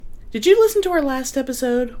Did you listen to our last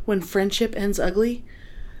episode, When Friendship Ends Ugly?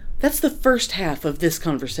 That's the first half of this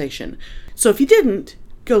conversation. So if you didn't,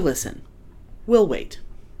 go listen. We'll wait.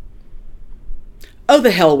 Oh,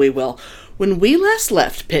 the hell we will. When we last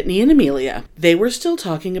left Pitney and Amelia, they were still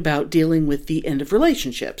talking about dealing with the end of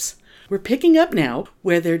relationships. We're picking up now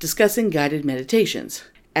where they're discussing guided meditations.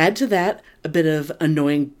 Add to that a bit of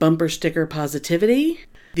annoying bumper sticker positivity,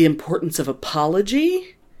 the importance of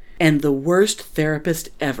apology, and the worst therapist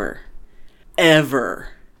ever. Ever.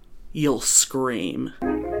 You'll scream.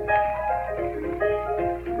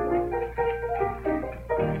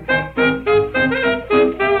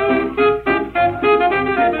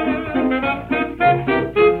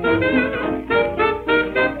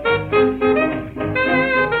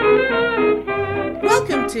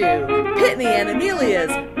 Welcome to Pitney and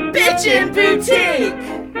Amelia's Bitchin'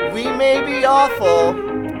 Boutique! We may be awful,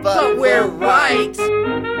 but we're right!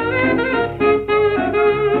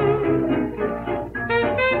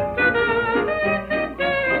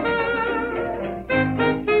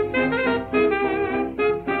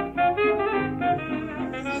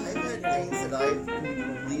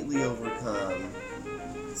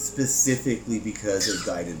 Specifically because of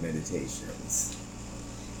guided meditations.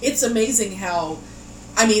 It's amazing how,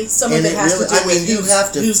 some of it has to do with you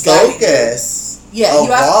have to who's focus you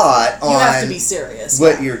have to be serious.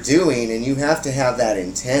 What you're doing, and you have to have that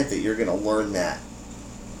intent that you're going to learn that.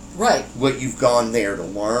 Right. What you've gone there to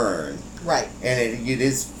learn. Right. And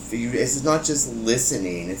it's not just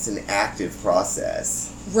listening, it's an active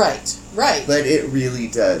process. Right. But it really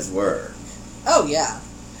does work. Oh, yeah.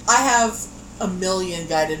 I have a million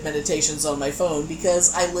guided meditations on my phone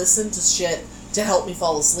because I listen to shit to help me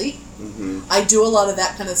fall asleep. Mm-hmm. I do a lot of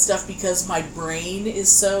that kind of stuff because my brain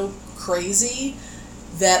is so crazy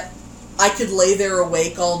that I could lay there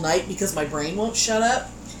awake all night because my brain won't shut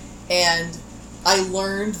up. And I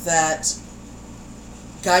learned that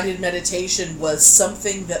guided meditation was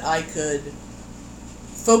something that I could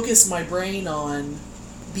focus my brain on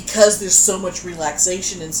because there's so much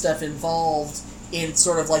relaxation and stuff involved in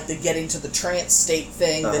sort of like the getting to the trance state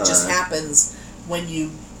thing that just happens when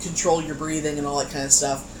you control your breathing and all that kind of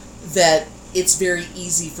stuff, that it's very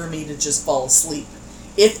easy for me to just fall asleep.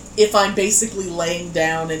 If I'm basically laying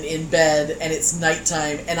down and in bed and it's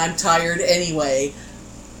nighttime and I'm tired anyway,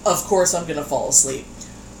 of course I'm going to fall asleep.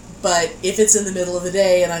 But if it's in the middle of the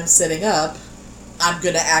day and I'm sitting up, I'm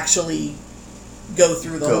going to actually go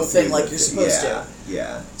through the whole thing like you're supposed to.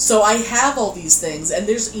 Yeah. So I have all these things, and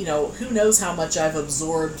there's, who knows how much I've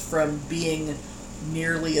absorbed from being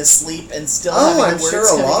nearly asleep and still having the words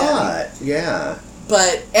coming out. Oh, I'm sure a lot. Yeah.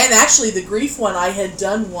 And actually the grief one I had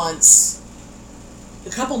done once, a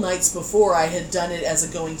couple nights before. I had done it as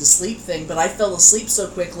a going to sleep thing, but I fell asleep so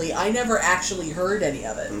quickly I never actually heard any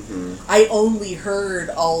of it. Mm-hmm. I only heard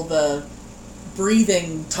all the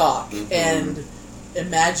breathing talk and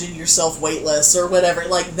imagine yourself weightless or whatever,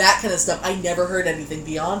 like that kind of stuff. I never heard anything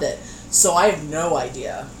beyond it, so I have no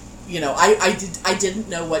idea. I didn't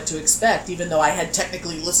know what to expect, even though I had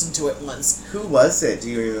technically listened to it once. Who was it? Do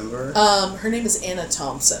you remember? Her name is Anna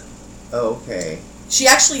Thompson. Oh, okay. She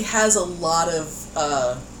actually has a lot of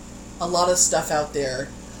stuff out there.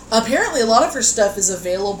 Apparently, a lot of her stuff is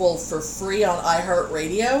available for free on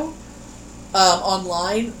iHeartRadio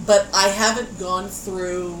online, but I haven't gone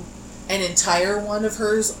through an entire one of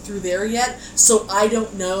hers through there yet, so I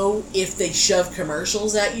don't know if they shove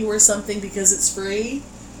commercials at you or something because it's free.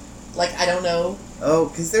 Like, I don't know. Oh,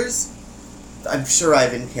 because I'm sure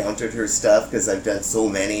I've encountered her stuff because I've done so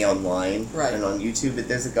many online and on YouTube, but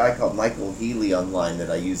there's a guy called Michael Healy online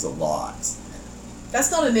that I use a lot.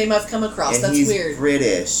 That's not a name I've come across. And that's he's weird.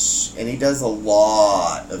 British, and he does a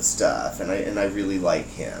lot of stuff, and I really like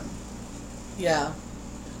him. Yeah.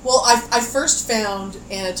 Well, I first found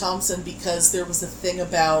Anna Thompson because there was a thing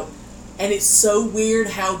about, and it's so weird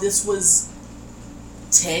how this was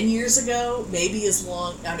 10 years ago, maybe as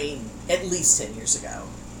long, at least 10 years ago.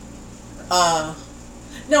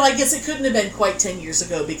 No, I guess it couldn't have been quite 10 years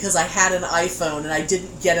ago because I had an iPhone and I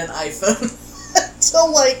didn't get an iPhone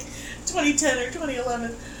until like 2010 or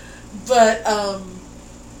 2011. But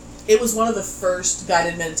it was one of the first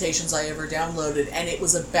guided meditations I ever downloaded, and it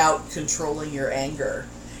was about controlling your anger.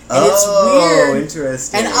 And it's weird.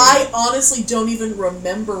 Interesting. And I honestly don't even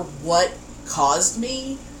remember what caused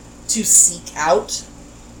me to seek out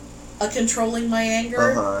a controlling my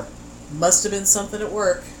anger. Must have been something at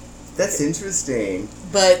work. That's interesting.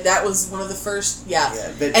 But that was one of the first,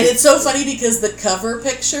 and it's so funny because the cover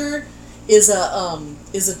picture is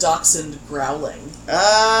a dachshund growling.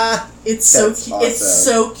 It's so cute. Awesome. It's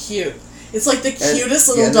so cute. It's like the cutest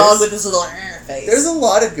little dog with this little face. There's a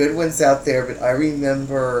lot of good ones out there, but I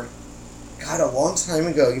remember God, a long time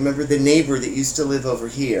ago, you remember the neighbor that used to live over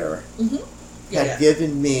here had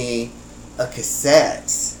given me a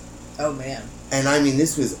cassette. Oh, man. And I mean,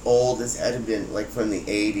 this was old. This had to have been like from the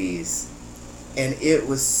 80s. And it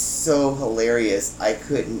was so hilarious, I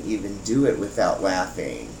couldn't even do it without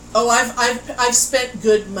laughing. Oh, I've spent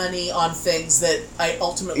good money on things that I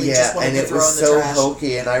ultimately just wanted to throw in the trash. Yeah, and it was so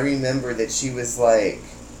hokey, and I remember that she was, like,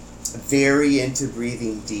 very into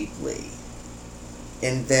breathing deeply.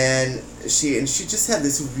 And then she just had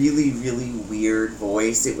this really, really weird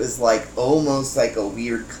voice. It was, like, almost like a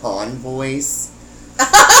weird con voice.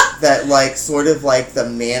 That, like, sort of like the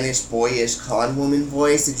mannish, boyish con woman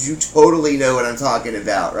voice. Did you totally know what I'm talking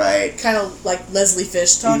about, right? Kind of like Leslie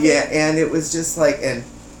Fish talking? Yeah, and it was just like, and,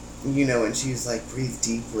 you know, and she was like, breathe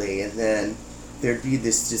deeply, and then there'd be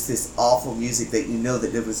this awful music that you know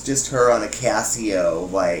that it was just her on a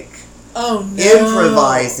Casio, like, oh no,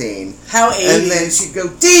 improvising. How 80s. And then she'd go,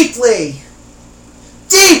 deeply!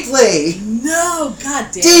 Deeply! No,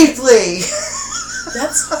 god damn deeply!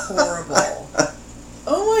 That's horrible.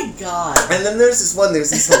 Oh my god. And then there's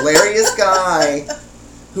this hilarious guy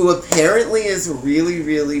who apparently is really,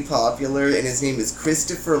 really popular, and his name is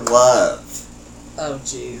Christopher Love. Oh,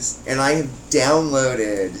 jeez. And I have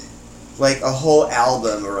downloaded, like, a whole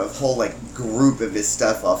album or a whole, like, group of his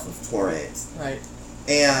stuff off of torrent. Right.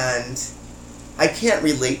 And I can't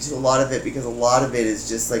relate to a lot of it because a lot of it is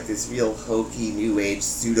just, like, this real hokey, new age,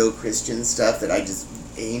 pseudo-Christian stuff that I just...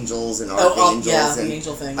 angels and archangels, and the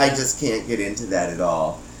angel thing. I just can't get into that at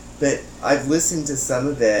all. But I've listened to some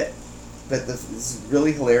of it, but this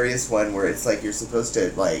really hilarious one where it's like you're supposed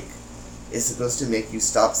to, like, it's supposed to make you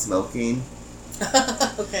stop smoking.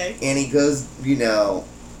 Okay. And he goes, you know,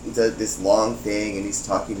 this long thing, and he's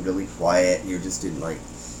talking really quiet, and you're just like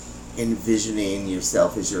envisioning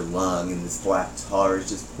yourself as your lung, and this black tar is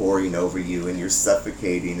just pouring over you, and you're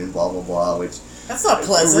suffocating, and blah blah blah, which that's not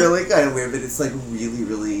pleasant. It's really kind of weird, but it's like really,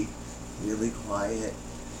 really, really quiet.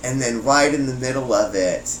 And then right in the middle of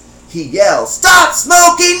it, he yells, "Stop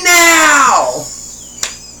smoking now!"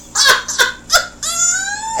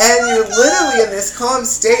 And you're literally in this calm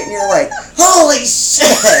state, and you're like, "Holy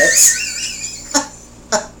shit!"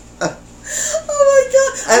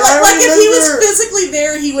 Like if he was physically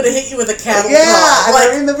there, he would have hit you with a cattle prod. Yeah, and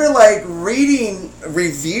I remember like reading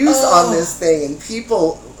reviews on this thing, and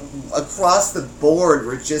people across the board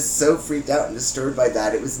were just so freaked out and disturbed by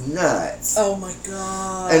that. It was nuts. Oh my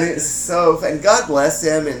god. And it's so... And God bless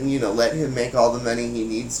him, and, you know, let him make all the money he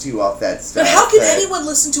needs to off that stuff. But how can anyone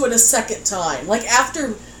listen to it a second time? Like,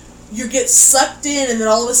 after you get sucked in, and then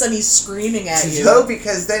all of a sudden he's screaming at you. No,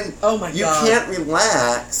 because then you God. can't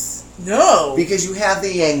relax. No. Because you have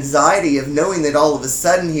the anxiety of knowing that all of a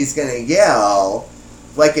sudden he's going to yell...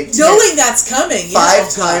 Like it knowing that's coming, 5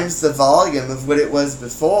 times the volume of what it was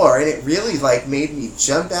before, and it really like made me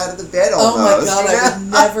jump out of the bed almost. Oh my god, I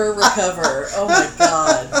would never recover. Oh my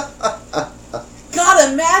god.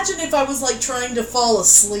 God, imagine if I was like trying to fall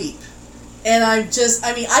asleep, and I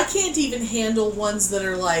mean, I can't even handle ones that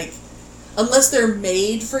are like, unless they're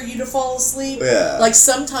made for you to fall asleep. Yeah. Like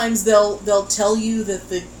sometimes they'll tell you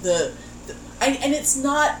that and it's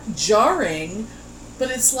not jarring. But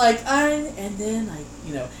it's like, and then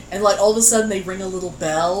you know, and like all of a sudden they ring a little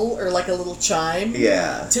bell or like a little chime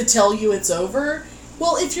to tell you it's over.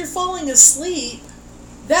 Well, if you're falling asleep,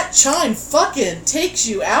 that chime fucking takes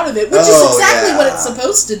you out of it, which is exactly what it's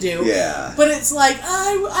supposed to do. Yeah. But it's like,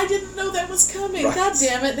 I didn't know that was coming. Right. God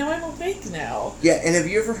damn it, now I'm awake now. Yeah, and have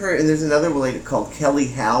you ever heard, and there's another lady called Kelly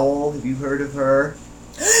Howell, have you heard of her?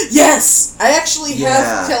 Yes! I actually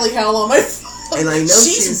have Kelly Howell on my phone. And I know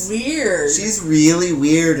she's weird. She's really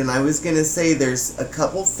weird, and I was going to say there's a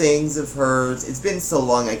couple things of hers. It's been so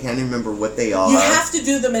long, I can't remember what they are. You have to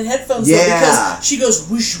do them in headphones, though, because she goes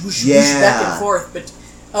whoosh, whoosh, whoosh back and forth. But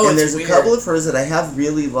and there's weird. A couple of hers that I have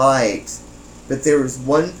really liked, but there was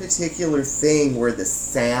one particular thing where the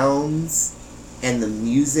sounds and the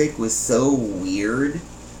music was so weird,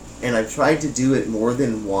 and I've tried to do it more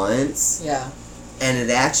than once. Yeah. And it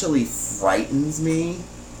actually frightens me.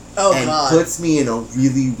 Oh, and God. puts me in a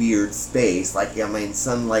really weird space, like I'm in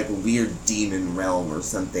some like weird demon realm or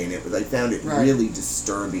something. I found it really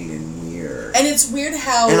disturbing and weird. And it's weird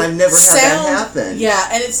how and I've never had that happen. Yeah,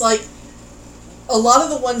 and it's like a lot of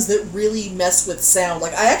the ones that really mess with sound.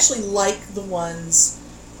 Like I actually like the ones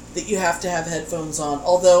that you have to have headphones on.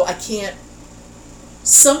 Although I can't.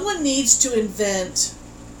 Someone needs to invent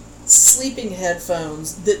sleeping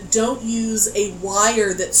headphones that don't use a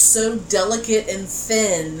wire that's so delicate and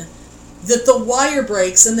thin that the wire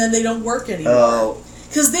breaks and then they don't work anymore.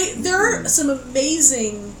 Because there are some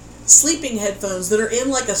amazing sleeping headphones that are in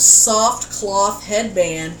like a soft cloth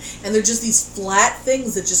headband, and they're just these flat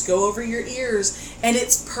things that just go over your ears, and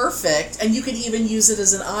it's perfect, and you can even use it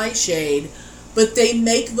as an eye shade, but they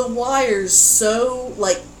make the wires so,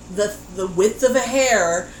 like, the width of a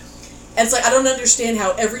hair, and it's like, I don't understand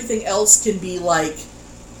how everything else can be like,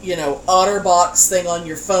 you know, OtterBox thing on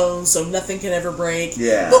your phone so nothing can ever break.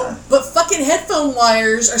 Yeah. But fucking headphone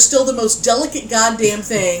wires are still the most delicate goddamn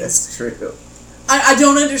things. That's true. I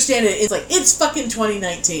don't understand it. It's like, it's fucking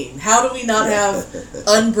 2019. How do we not have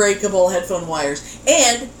unbreakable headphone wires?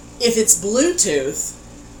 And if it's Bluetooth,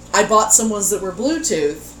 I bought some ones that were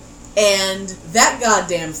Bluetooth, and that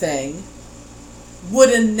goddamn thing would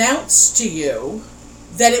announce to you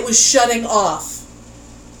that it was shutting off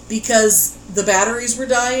because the batteries were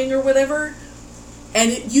dying or whatever,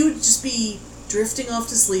 and you'd just be drifting off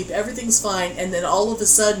to sleep, everything's fine, and then all of a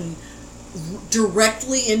sudden,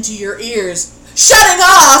 directly into your ears, shutting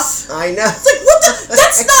off! I know. It's like, what the?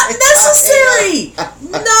 That's not necessary!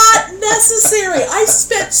 Not necessary! I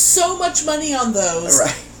spent so much money on those.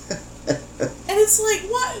 Right. And it's like,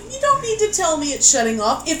 what? You don't need to tell me it's shutting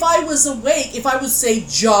off. If I was awake, if I was, say,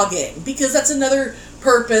 jogging, because that's another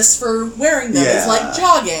purpose for wearing them, is like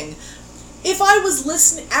jogging. If I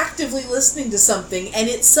was actively listening to something and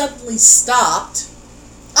it suddenly stopped,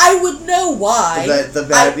 I would know why. It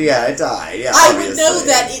died. Yeah, I would know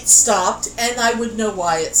that it stopped, and I would know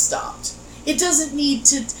why it stopped. It doesn't need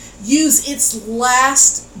to use its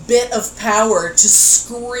last bit of power to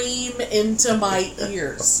scream into my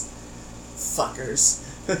ears. Fuckers.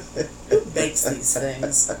 Who makes these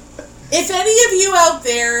things? If any of you out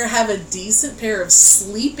there have a decent pair of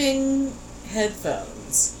sleeping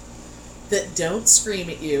headphones that don't scream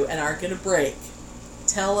at you and aren't going to break,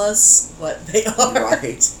 tell us what they are.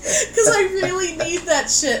 Right. Because I really need that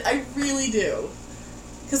shit. I really do.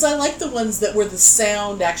 Because I like the ones that where the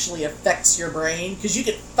sound actually affects your brain, because you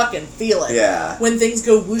can fucking feel it. Yeah. When things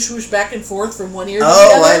go whoosh whoosh back and forth from one ear to the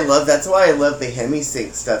other. That's why I love the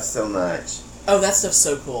HemiSync stuff so much. Oh, that stuff's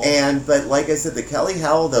so cool. But like I said, the Kelly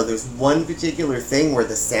Howell, though, there's one particular thing where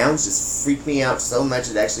the sounds just freak me out so much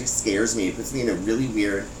it actually scares me. It puts me in a really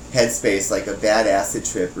weird headspace, like a bad acid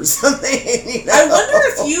trip or something. You know? I wonder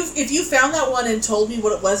if you found that one and told me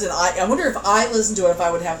what it was, and I wonder if I listened to it, if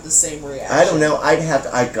I would have the same reaction. I don't know. I'd have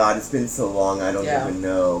to. God, it's been so long. I don't even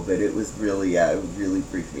know. But it was really, it really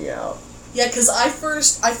freaked me out. Yeah, because I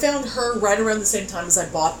found her right around the same time as I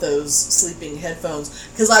bought those sleeping headphones,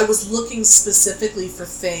 because I was looking specifically for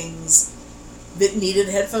things that needed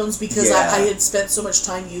headphones, because I had spent so much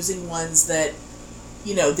time using ones that,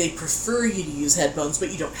 you know, they prefer you to use headphones,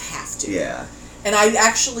 but you don't have to. Yeah. And I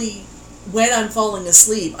actually, when I'm falling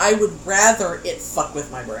asleep, I would rather it fuck with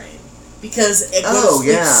my brain. Because it goes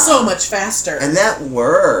to sleep so much faster. And that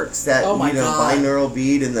works. That, God. binaural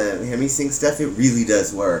beat and the HemiSync stuff, it really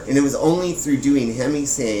does work. And it was only through doing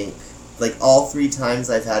HemiSync, like all 3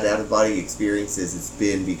 times I've had out-of-body experiences, it's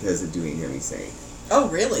been because of doing HemiSync. Oh,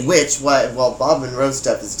 really? Bob Monroe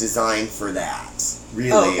stuff is designed for that.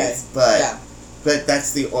 Really. Oh, okay. But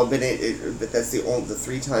that's the the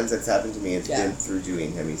 3 times that's happened to me. It's been through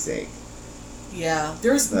doing HemiSync. Yeah,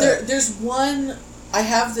 there's one. I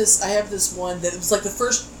have this one that was like the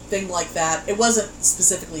first thing like that. It wasn't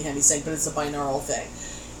specifically HemiSync, but it's a binaural thing,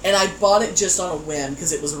 and I bought it just on a whim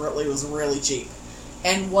because it was really cheap.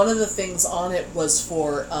 And one of the things on it was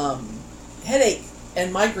for headache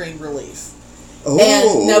and migraine relief. Oh.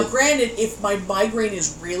 And now, granted, if my migraine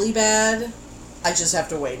is really bad, I just have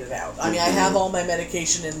to wait it out. I mean, I have all my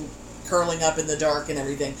medication and curling up in the dark and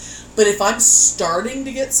everything. But if I'm starting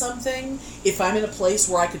to get something, if I'm in a place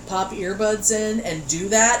where I could pop earbuds in and do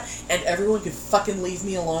that, and everyone could fucking leave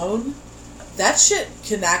me alone, that shit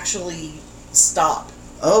can actually stop.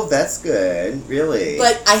 Oh, that's good. Really?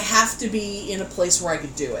 But I have to be in a place where I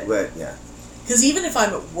could do it. But, yeah. Because even if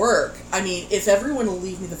I'm at work, I mean, if everyone will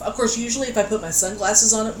leave me of course, usually if I put my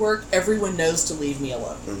sunglasses on at work, everyone knows to leave me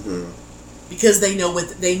alone. Mm-hmm. Because they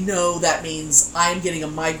know that means I'm getting a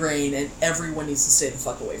migraine and everyone needs to stay the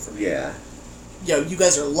fuck away from me. Yeah. You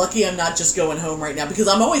guys are lucky I'm not just going home right now, because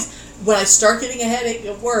I'm always, when I start getting a headache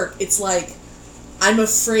at work, it's like I'm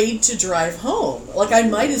afraid to drive home. Like, I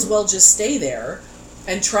might as well just stay there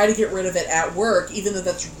and try to get rid of it at work, even though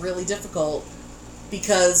that's really difficult,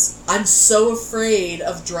 because I'm so afraid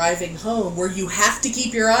of driving home where you have to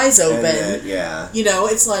keep your eyes open. You know,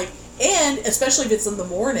 it's like, and especially if it's in the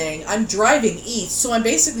morning, I'm driving east, so I'm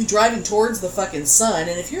basically driving towards the fucking sun,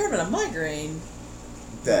 and if you're having a migraine,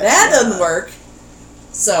 that doesn't work.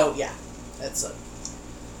 So, yeah, that's it.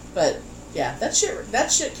 But, yeah, that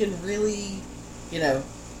shit can really,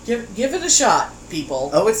 give it a shot, people.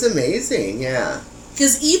 Oh, it's amazing, yeah.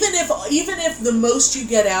 Because even if the most you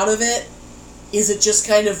get out of it is it just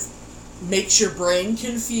kind of makes your brain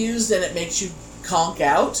confused and it makes you conk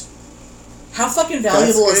out, how fucking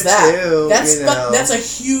valuable is that? Too, that's a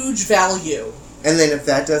huge value. And then if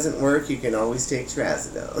that doesn't work, you can always take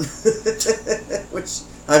trazodone, which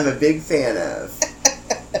I'm a big fan of.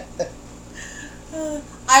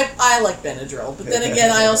 I like Benadryl, but then again,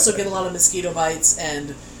 I also get a lot of mosquito bites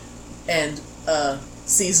and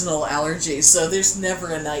seasonal allergies, so there's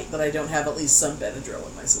never a night that I don't have at least some Benadryl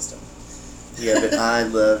in my system. Yeah, but I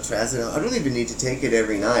love trazodone. I don't even need to take it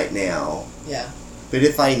every night now. Yeah. But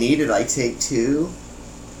if I need it, I take 2.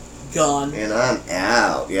 Gone. And I'm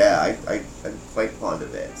out. Yeah, I'm quite fond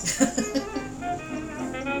of it.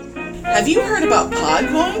 Have you heard about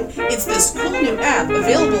Podcoin? It's this cool new app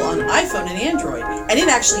available on iPhone and Android, and it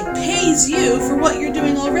actually pays you for what you're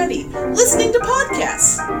doing already, listening to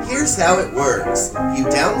podcasts. Here's how it works. You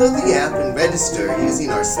download the app and register using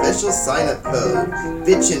our special sign-up code,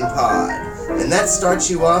 BitchinPod, and that starts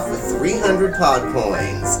you off with 300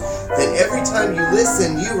 Podcoins. Then every time you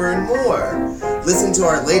listen, you earn more. Listen to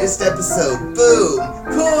our latest episode, boom,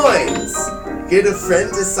 coins! Get a friend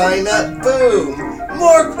to sign up, boom,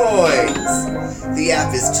 more coins! The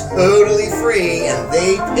app is totally free and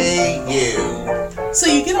they pay you. So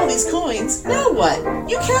you get all these coins, now what?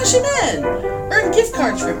 You cash them in! Earn gift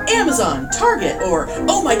cards from Amazon, Target, or,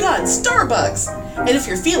 oh my god, Starbucks! And if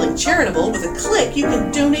you're feeling charitable, with a click you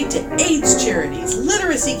can donate to AIDS charities,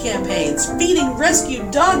 literacy campaigns, feeding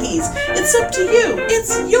rescued doggies. It's up to you.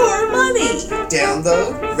 It's your money.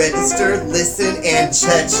 Download, register, listen, and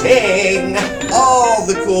cha-ching! All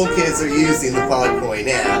the cool kids are using the Podcoin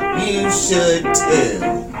app. You should too.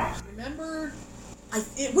 Remember,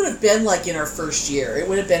 it would have been like in our first year. It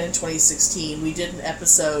would have been in 2016. We did an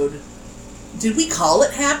episode. Did we call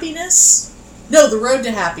it Happiness? No, The Road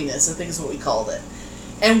to Happiness, I think is what we called it.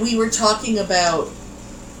 And we were talking about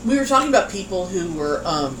people who were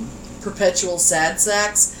perpetual sad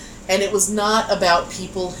sacks, and it was not about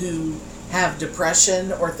people who have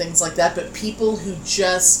depression or things like that, but people who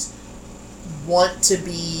just want to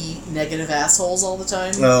be negative assholes all the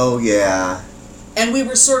time. Oh, yeah. And we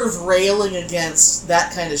were sort of railing against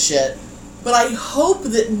that kind of shit. But I hope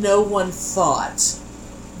that no one thought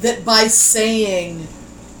that by saying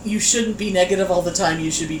you shouldn't be negative all the time, you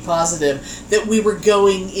should be positive, that we were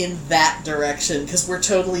going in that direction, because we're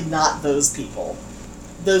totally not those people.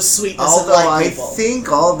 Those sweetness and light people. I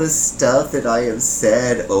think all the stuff that I have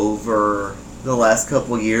said over the last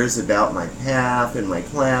couple years about my path and my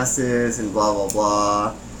classes and blah, blah,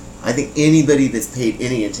 blah, I think anybody that's paid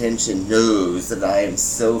any attention knows that I am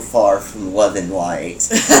so far from love and light.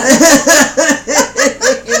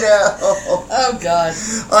 You know? Oh, God.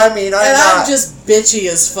 I mean, I'm just bitchy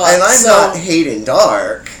as fuck. And I'm not hate and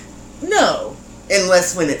dark. No.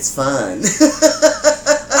 Unless when it's fun.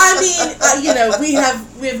 I mean, we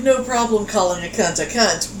have no problem calling a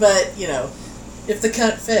cunt, but, if the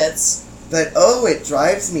cunt fits. But, it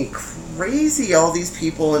drives me crazy, all these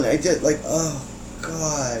people, and I just, oh,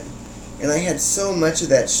 God. And I had so much of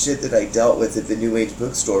that shit that I dealt with at the New Age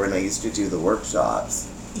bookstore when I used to do the workshops.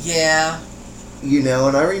 Yeah.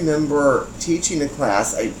 And I remember teaching a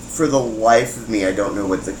class. For the life of me, I don't know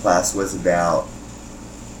what the class was about.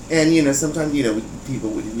 And, sometimes, we'd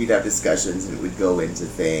have discussions and it would go into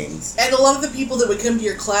things. And a lot of the people that would come to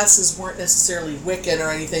your classes weren't necessarily Wiccan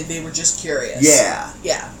or anything. They were just curious. Yeah.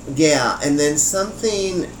 Yeah. Yeah. And then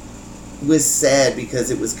something was said,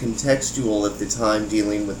 because it was contextual at the time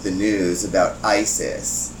dealing with the news, about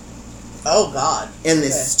ISIS. Oh, God. And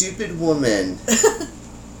this stupid woman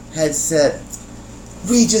had said,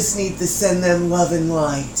 we just need to send them love and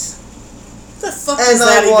light. What the fuck does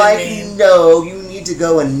that even mean? No, you need to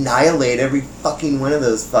go annihilate every fucking one of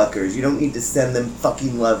those fuckers. You don't need to send them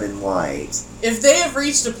fucking love and light. If they have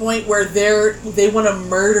reached a point where they want to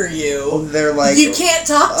murder you, they're like, you can't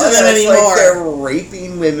talk to them anymore. Like they're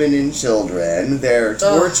raping women and children. They're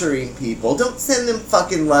torturing people. Don't send them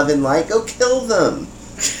fucking love and light. Go kill them.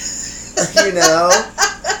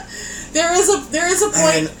 There is a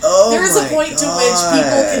point to which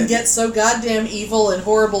people can get so goddamn evil and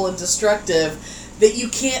horrible and destructive that you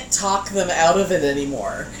can't talk them out of it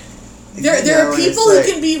anymore. There are people who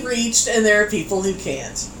can be reached and there are people who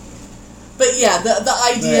can't. But yeah, the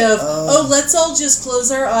idea of let's all just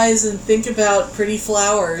close our eyes and think about pretty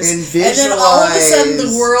flowers, and then all of a sudden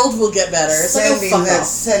the world will get better. It's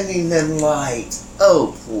sending them light.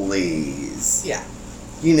 Oh, please. Yeah.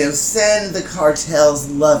 Send the cartels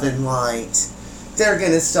love and light. They're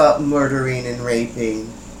gonna stop murdering and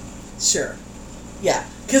raping. Sure. Yeah.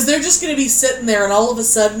 Because they're just gonna be sitting there and all of a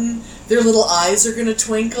sudden their little eyes are gonna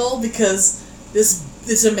twinkle because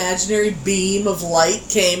this imaginary beam of light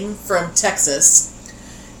came from Texas,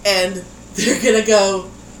 and they're gonna go,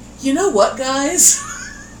 you know what, guys?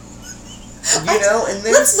 And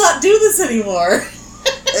then, let's not do this anymore.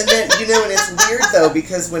 And then, and it's weird, though,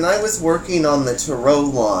 because when I was working on the Tarot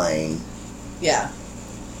line, yeah,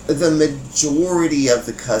 the majority of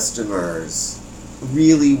the customers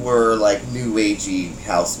really were, like, new agey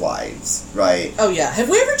housewives, right? Oh, yeah. Have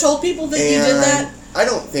we ever told people that you did that? I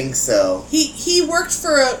don't think so. He worked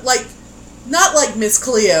for not like Miss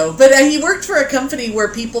Cleo, but he worked for a company where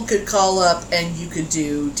people could call up and you could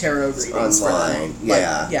do tarot readings online. For them.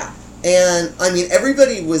 Yeah. Yeah. And, I mean,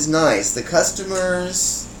 everybody was nice. The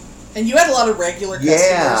customers... And you had a lot of regular customers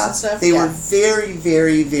and stuff? They were very,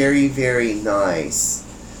 very, very, very nice.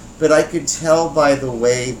 But I could tell by the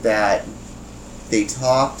way that they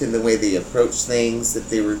talked and the way they approached things that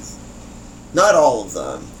they were... Not all of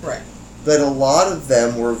them. Right. But a lot of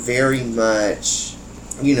them were very much,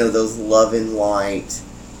 those love and light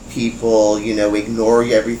people, ignore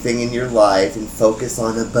everything in your life and focus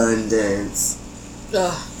on abundance.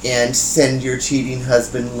 Ugh. And send your cheating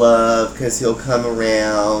husband love because he'll come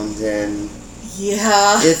around, and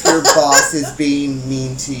if your boss is being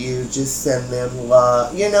mean to you, just send them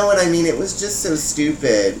love. You know what I mean? It was just so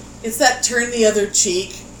stupid. It's that turn the other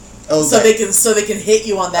cheek. They can hit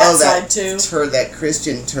you on that side too. That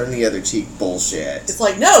Christian turn the other cheek bullshit. It's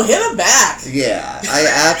like, no, hit him back. Yeah,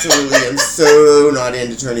 I absolutely am so not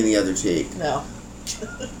into turning the other cheek. No.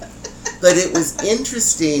 But it was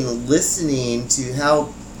interesting listening to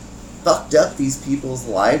how fucked up these people's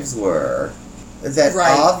lives were. That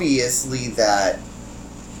obviously that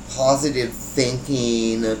positive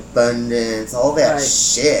thinking, abundance, all that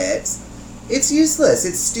shit, it's useless.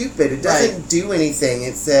 It's stupid. It doesn't do anything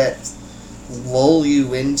except lull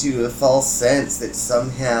you into a false sense that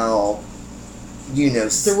somehow, the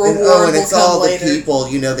reward and it's will come all later. The people,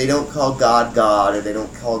 they don't call God God, or they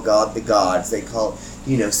don't call God the gods. They call,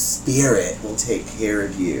 spirit will take care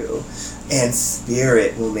of you. And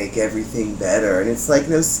spirit will make everything better. And it's like,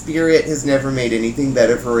 no, spirit has never made anything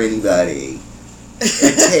better for anybody.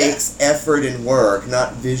 It takes effort and work,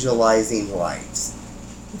 not visualizing light.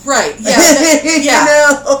 Right, yeah.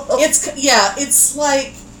 It's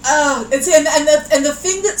like, and the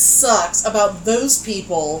thing that sucks about those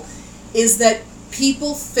people is that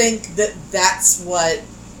people think that that's what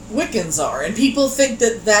Wiccans are. And people think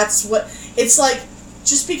that that's what, it's like,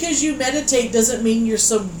 just because you meditate doesn't mean you're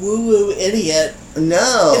some woo-woo idiot.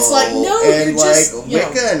 No. It's like, no, and you're just,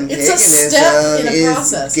 Wicca and it's a step in a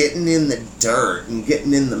process. Getting in the dirt and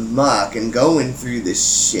getting in the muck and going through the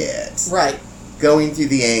shit. Right. Going through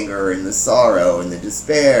the anger and the sorrow and the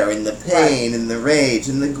despair and the pain and the rage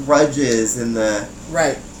and the grudges and the...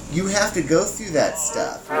 Right. You have to go through that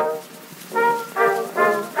stuff.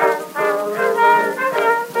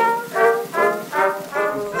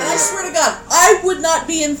 I would not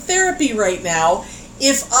be in therapy right now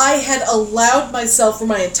if I had allowed myself for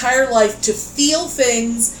my entire life to feel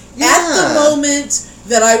things at the moment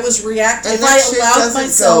that I was reacting. And if that I shit allowed doesn't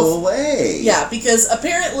myself go away. Yeah, because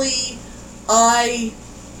apparently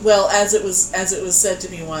as it was said to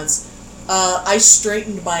me once, I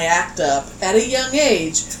straightened my act up at a young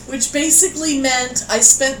age, which basically meant I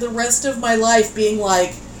spent the rest of my life being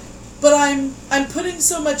like, but I'm putting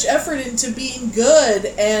so much effort into being good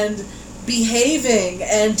and behaving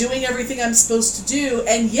and doing everything I'm supposed to do,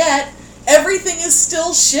 and yet everything is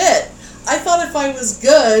still shit. I thought if I was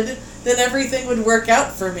good, then everything would work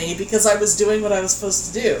out for me because I was doing what I was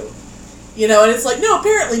supposed to do. And it's like, no,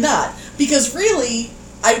 apparently not. Because really,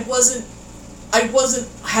 I wasn't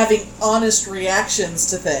having honest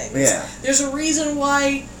reactions to things. Yeah. There's a reason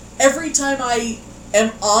why every time I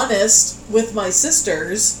am honest with my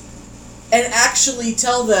sisters and actually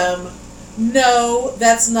tell them, no,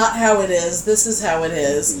 that's not how it is, this is how it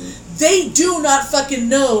is, they do not fucking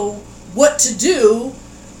know what to do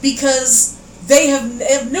because they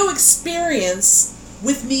have no experience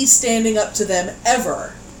with me standing up to them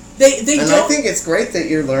ever. They don't. I think it's great that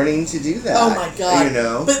you're learning to do that. Oh my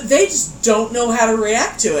God. But they just don't know how to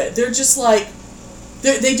react to it. They're just like,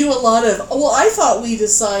 they do a lot of, I thought we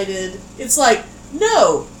decided. It's like,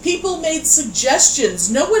 no, people made suggestions.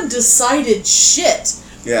 No one decided shit.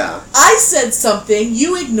 Yeah. I said something,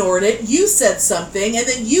 you ignored it, you said something, and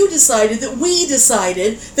then you decided that we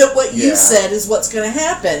decided that what you said is what's going to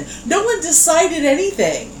happen. No one decided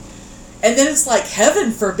anything. And then it's like,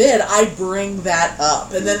 heaven forbid I bring that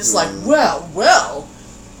up. And then it's like, well,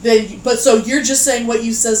 then, but so you're just saying what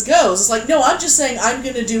you says goes. It's like, no, I'm just saying I'm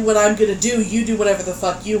going to do what I'm going to do. You do whatever the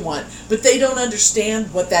fuck you want. But they don't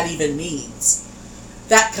understand what that even means.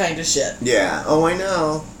 That kind of shit. Yeah. Oh, I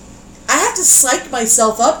know. I have to psych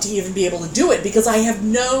myself up to even be able to do it because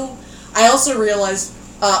I also realized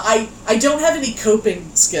I don't have any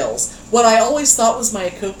coping skills. What I always thought was my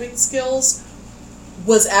coping skills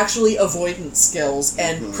was actually avoidance skills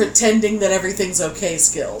and pretending that everything's okay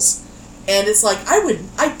skills. And it's like,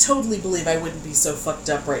 I totally believe I wouldn't be so fucked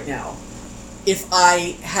up right now if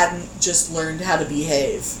I hadn't just learned how to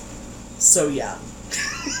behave so young.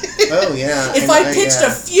 Oh, yeah. If I pitched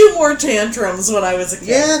a few more tantrums when I was a kid.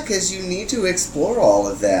 Yeah, because you need to explore all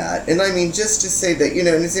of that. And I mean, just to say that, you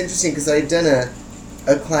know, and it's interesting because I had done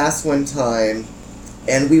a class one time,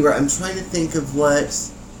 and I'm trying to think of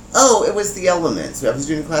what... Oh, it was the elements. I was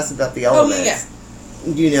doing a class about the elements. Oh,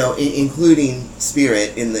 yeah. You know, including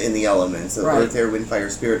spirit in the elements. So Right. Earth, Air, Wind, Fire,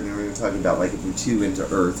 Spirit. And we were talking about, like, if you're too into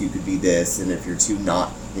Earth, you could be this. And if you're too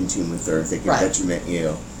not in tune with Earth, it could detriment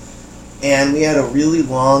you. And we had a really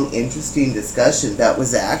long, interesting discussion that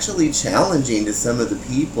was actually challenging to some of the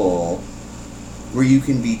people where you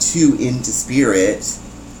can be too into spirit.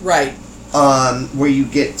 Right. Where you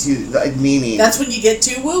get to, meaning... That's when you get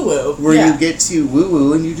too woo-woo. Where you get too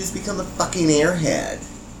woo-woo and you just become a fucking airhead.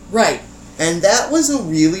 Right. And that was a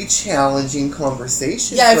really challenging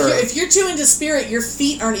conversation. Yeah, if you're too into spirit, your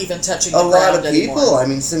feet aren't even touching the ground anymore. A lot of people, anymore. I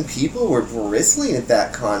mean, some people were bristling at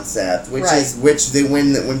that concept, when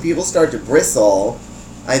people start to bristle,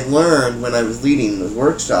 I learned when I was leading the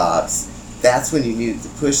workshops, that's when you needed to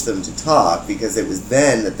push them to talk, because it was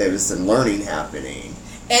then that there was some learning happening.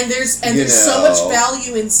 And there's so much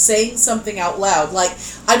value in saying something out loud. Like,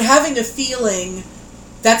 I'm having a feeling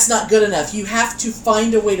that's not good enough. You have to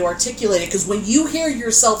find a way to articulate it, because when you hear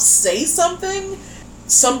yourself say something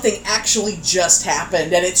actually just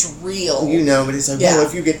happened, and it's real. You know, but it's like, well,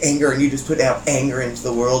 if you get anger and you just put out anger into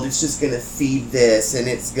the world, it's just going to feed this, and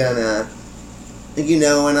it's going to... You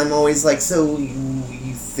know, and I'm always like, so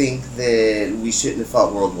you think that we shouldn't have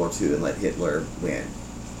fought World War II and let Hitler win?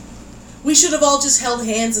 We should have all just held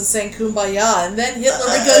hands and sang Kumbaya, and then Hitler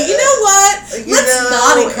would go, you know what? Let's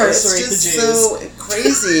not incarcerate the Jews. It's just so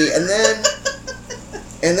crazy.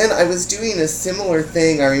 And then I was doing a similar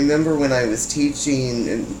thing. I remember when I was teaching,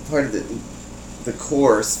 and part of the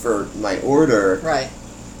course for my order, right?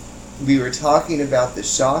 We were talking about the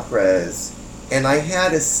chakras, and I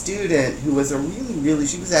had a student who was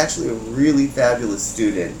she was actually a really fabulous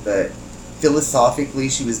student, but philosophically,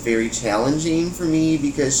 she was very challenging for me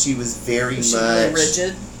because she was very really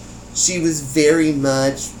rigid. She was very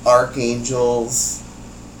much archangels.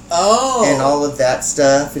 Oh. And all of that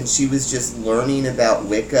stuff, and she was just learning about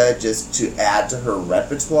Wicca just to add to her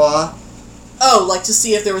repertoire. Oh, like to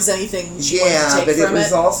see if there was anything she wanted to take from it? Yeah, but it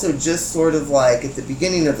was also just sort of like, at the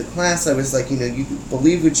beginning of the class, I was like, you know, you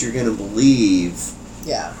believe what you're going to believe.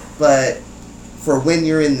 Yeah. But for when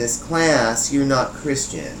you're in this class, you're not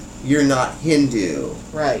Christian. You're not Hindu.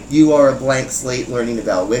 Right. You are a blank slate learning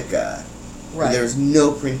about Wicca. Right. There's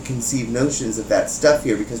no preconceived notions of that stuff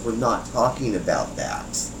here because we're not talking about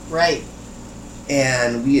that. Right.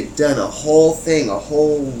 And we had done a whole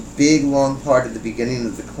big long part at the beginning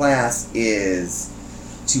of the class is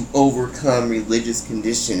to overcome religious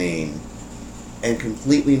conditioning and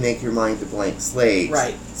completely make your mind a blank slate.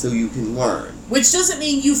 Right. So you can learn. Which doesn't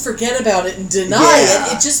mean you forget about it and deny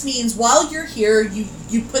it. It just means while you're here,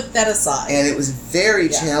 you put that aside. And it was very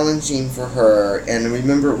challenging for her. And I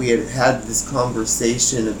remember we had this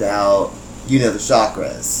conversation about, you know, the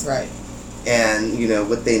chakras. Right. And, you know,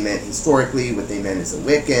 what they meant historically, what they meant as a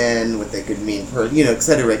Wiccan, what they could mean et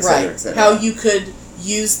cetera, et cetera, et cetera. How you could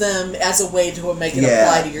use them as a way to make it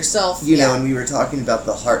apply to yourself. You know, and we were talking about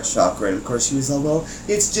the heart chakra, and of course she was like, well,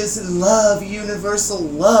 it's just love, universal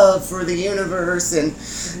love for the universe, and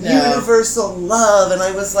universal love, and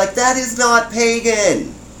I was like, that is not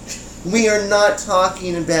pagan. We are not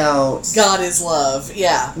talking about... God is love,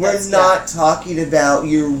 We're not talking about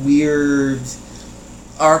your weird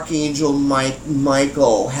Archangel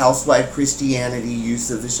Michael, housewife Christianity use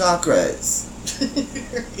of the chakras.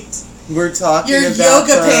 Right. We're talking your about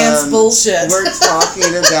yoga pants bullshit. We're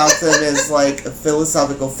talking about them as like a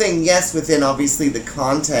philosophical thing. Yes, within obviously the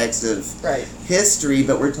context of history,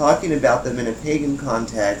 but we're talking about them in a pagan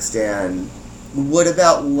context. And what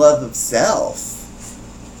about love of self?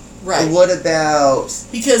 Right. What about...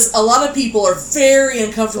 Because a lot of people are very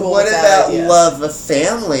uncomfortable with that idea. What about love of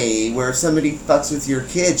family, where if somebody fucks with your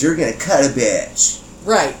kids, you're going to cut a bitch?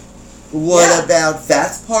 Right. What about...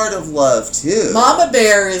 That's part of love, too. Mama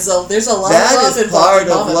Bear there's a lot of love involved in Mama Bear. That is part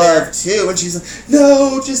of love, too. And she's like,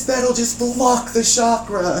 no, that'll just block the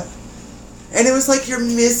chakra. And it was like, you're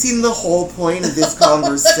missing the whole point of this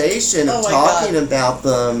conversation of talking about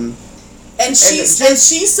them. And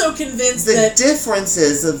she's so convinced that... The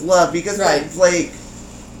differences of love, because, like,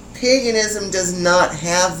 paganism does not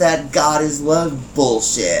have that God is love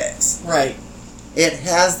bullshit. Right. It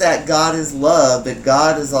has that God is love, but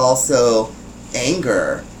God is also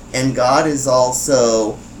anger, and God is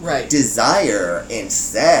also right. desire and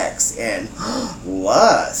sex and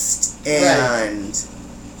lust and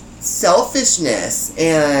selfishness,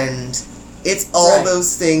 and it's all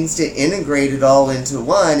those things to integrate it all into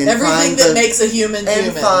one and everything that makes a human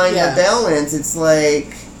and find a balance. It's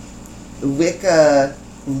like Wicca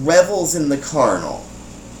revels in the carnal.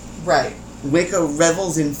 Right. Wicca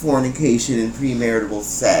revels in fornication and premarital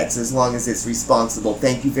sex as long as it's responsible.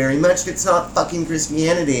 Thank you very much. It's not fucking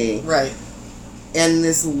Christianity. Right. And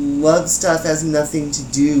this love stuff has nothing to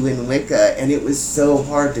do in Wicca, and it was so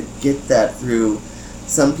hard to get that through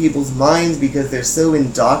some people's minds because they're so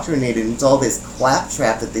indoctrinated into all this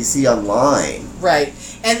claptrap that they see online. Right.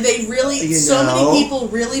 And they really, many people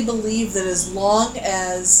really believe that as long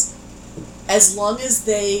as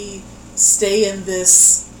they stay in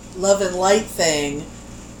this love and light thing,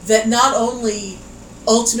 that not only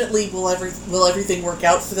ultimately will everything work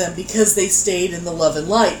out for them because they stayed in the love and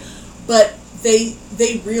light, but they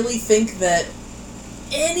really think that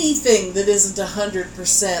anything that isn't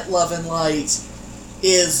 100% love and light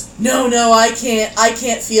is no, I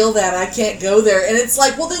can't feel that, I can't go there. And it's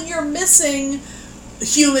like, well, then you're missing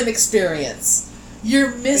human experience.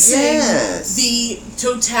 You're missing the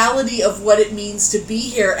totality of what it means to be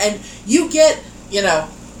here. And you get, even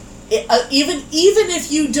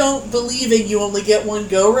if you don't believe in you only get one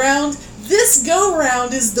go-round, this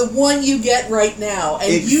go-round is the one you get right now.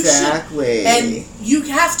 And exactly. You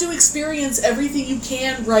have to experience everything you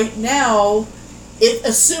can right now,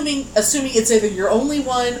 assuming it's either your only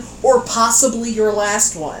one or possibly your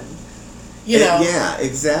last one. Yeah,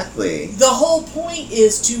 exactly. The whole point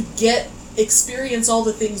is to experience all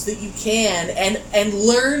the things that you can and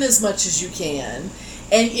learn as much as you can.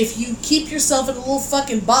 And if you keep yourself in a little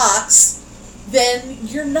fucking box, then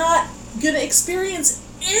you're not going to experience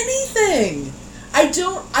anything.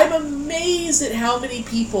 I'm amazed at how many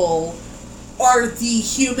people are the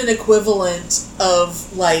human equivalent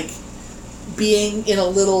of, like, being in a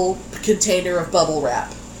little container of bubble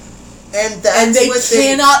wrap. And they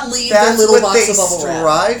cannot leave the little box of bubble wrap.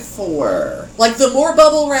 Strive for. Like, the more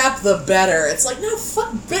bubble wrap, the better. It's like, no,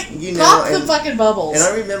 pop the fucking bubbles. And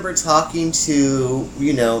I remember talking to,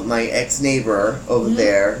 my ex-neighbor over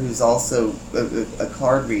there, who's also a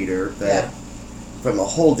card reader, but from a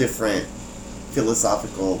whole different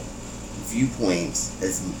philosophical viewpoint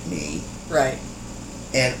as me. Right.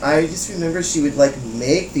 And I just remember she would, like,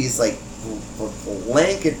 make these, like,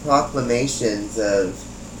 blanket proclamations of,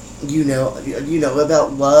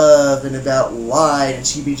 about love and about light, and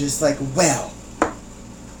she'd be just like, well,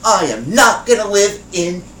 I am not gonna live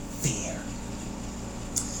in fear.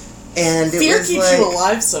 And fear keeps you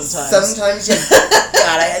alive sometimes. Sometimes,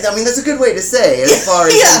 God, I mean, that's a good way to say, as far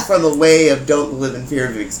as from the way of don't live in fear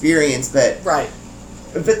of experience, but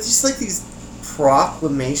just like these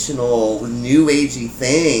proclamational, new agey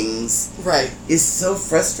things, is so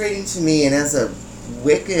frustrating to me, and as a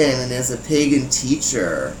Wiccan and as a pagan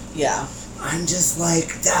teacher, I'm just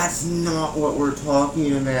like, that's not what we're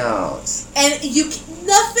talking about. And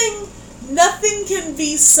nothing can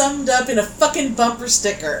be summed up in a fucking bumper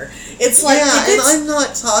sticker. It's like, and I'm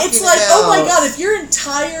not talking it's like, oh my god, if your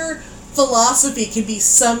entire philosophy can be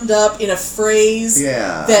summed up in a phrase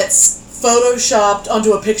that's photoshopped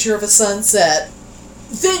onto a picture of a sunset,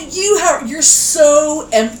 then you're so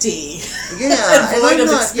empty. Yeah, and I'm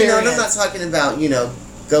not talking about,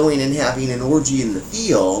 going and having an orgy in the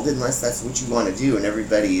field, unless that's what you want to do, and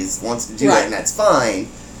everybody wants to do it, and that's fine.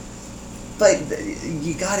 But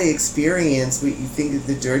you got to experience what you think of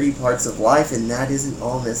the dirty parts of life, and that isn't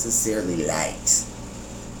all necessarily light.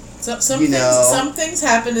 So, some things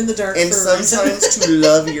happen in the dark and for a reason. sometimes to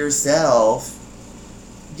love yourself,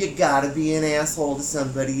 you got to be an asshole to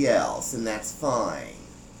somebody else, and that's fine.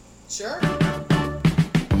 Sure.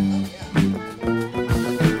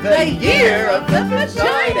 The Year of the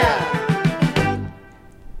Vagina!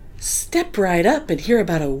 Step right up and hear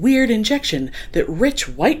about a weird injection that rich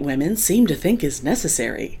white women seem to think is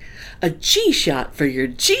necessary. A G-shot for your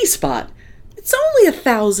G-spot. It's only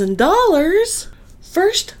 $1,000.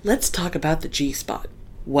 First, let's talk about the G-spot.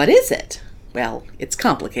 What is it? Well, it's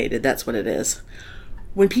complicated, that's what it is.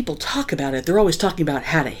 When people talk about it, they're always talking about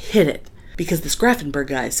how to hit it, because this Grafenberg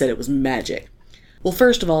guy said it was magic. Well,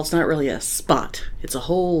 first of all, it's not really a spot. It's a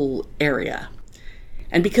whole area.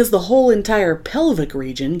 And because the whole entire pelvic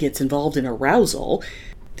region gets involved in arousal,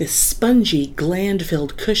 this spongy,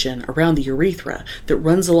 gland-filled cushion around the urethra that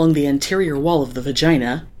runs along the anterior wall of the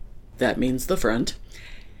vagina, that means the front,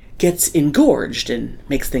 gets engorged and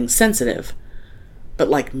makes things sensitive. But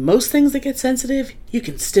like most things that get sensitive, you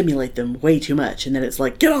can stimulate them way too much, and then it's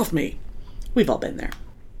like, get off me! We've all been there.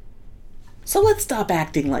 So let's stop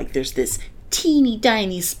acting like there's this teeny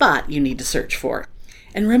tiny spot you need to search for.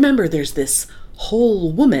 And remember, there's this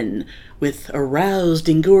whole woman with aroused,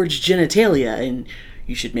 engorged genitalia, and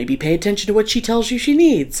you should maybe pay attention to what she tells you she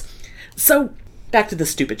needs. So, back to the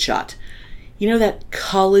stupid shot. You know that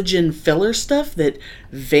collagen filler stuff that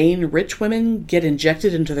vain rich women get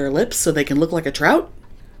injected into their lips so they can look like a trout?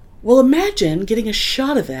 Well, imagine getting a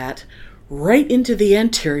shot of that right into the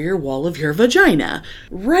anterior wall of your vagina,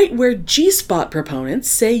 right where G-spot proponents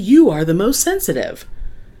say you are the most sensitive.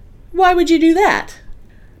 Why would you do that?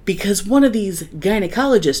 Because one of these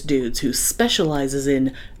gynecologist dudes who specializes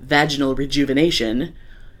in vaginal rejuvenation,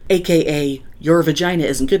 aka your vagina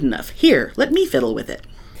isn't good enough, here, let me fiddle with it,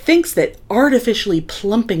 thinks that artificially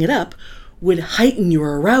plumping it up would heighten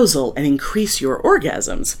your arousal and increase your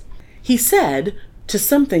orgasms. He said to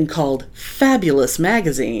something called Fabulous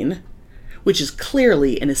Magazine, which is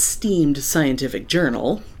clearly an esteemed scientific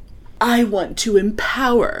journal, I want to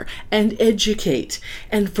empower and educate,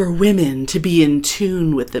 and for women to be in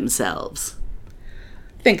tune with themselves.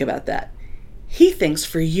 Think about that. He thinks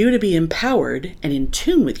for you to be empowered and in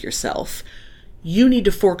tune with yourself, you need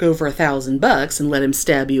to fork over $1,000 and let him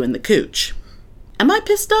stab you in the cooch. Am I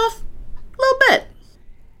pissed off? A little bit.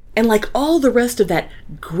 And like all the rest of that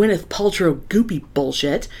Gwyneth Paltrow goopy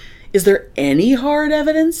bullshit, is there any hard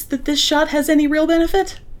evidence that this shot has any real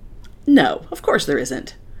benefit? No, of course there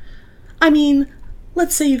isn't. I mean,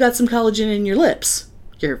 let's say you got some collagen in your lips.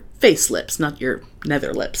 Your face lips, not your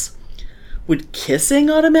nether lips. Would kissing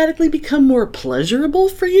automatically become more pleasurable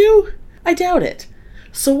for you? I doubt it.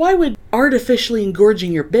 So why would artificially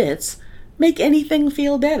engorging your bits make anything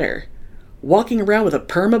feel better? Walking around with a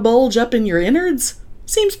perma-bulge up in your innards?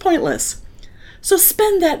 Seems pointless. So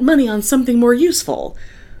spend that money on something more useful,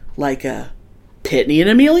 like a Pitney and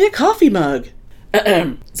Amelia coffee mug.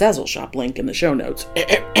 Zazzle shop link in the show notes.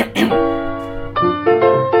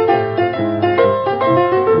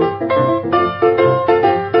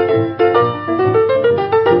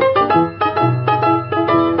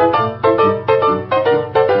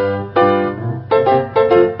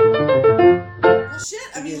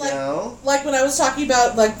 Like when I was talking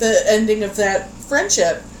about like the ending of that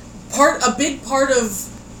friendship, a big part of,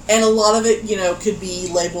 and a lot of it, you know, could be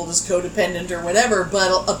labeled as codependent or whatever,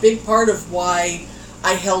 but a big part of why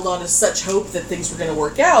I held on to such hope that things were going to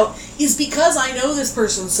work out is because I know this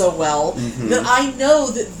person so well that I know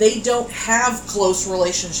that they don't have close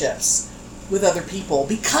relationships with other people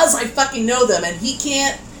because I fucking know them, and he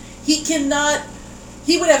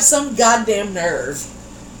would have some goddamn nerve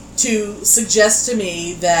to suggest to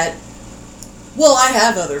me that, well, I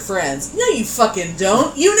have other friends. No, you fucking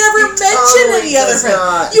don't. You never mention any other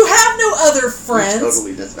friends. You have no other friends. He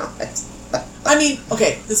totally does not. I mean,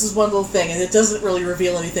 okay, this is one little thing, and it doesn't really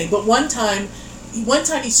reveal anything, but one time he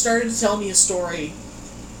started to tell me a story,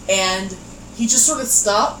 and he just sort of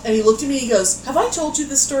stopped, and he looked at me and he goes, have I told you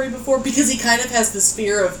this story before? Because he kind of has this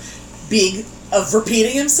fear of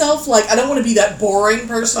repeating himself. Like, I don't want to be that boring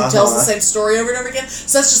person who tells the same story over and over again.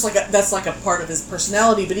 So that's like a part of his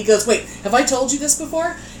personality. But he goes, wait, have I told you this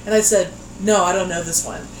before? And I said, no, I don't know this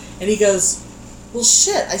one. And he goes, well,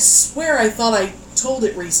 shit, I swear I thought I told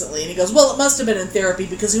it recently. And he goes, well, it must have been in therapy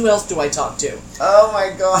because who else do I talk to? Oh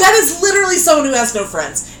my god. That is literally someone who has no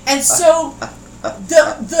friends. And so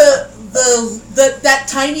that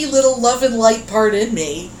tiny little love and light part in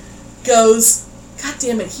me goes, God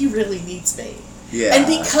damn it, he really needs me. Yeah. And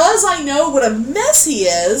because I know what a mess he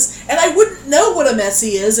is, and I wouldn't know what a mess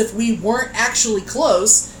he is if we weren't actually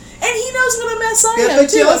close, and he knows what a mess I am, but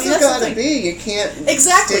too. you also that's gotta be. You can't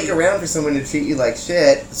stick around for someone to treat you like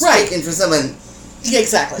shit. Right. Sticking for someone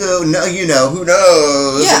who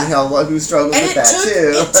knows, yeah. and who struggles with that,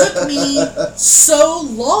 too. It took me so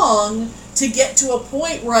long to get to a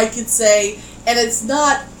point where I could say, and it's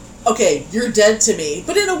not, okay, you're dead to me,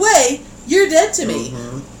 but in a way, you're dead to me.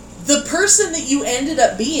 Mm-hmm. The person that you ended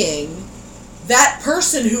up being, that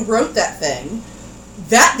person who wrote that thing,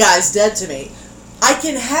 that guy's dead to me. I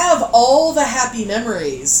can have all the happy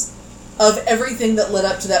memories of everything that led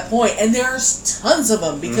up to that point, and there's tons of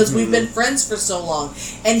them because we've been friends for so long,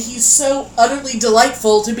 and he's so utterly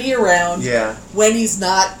delightful to be around when he's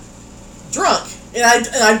not drunk. And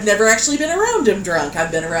I've never actually been around him drunk.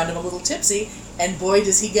 I've been around him a little tipsy, and boy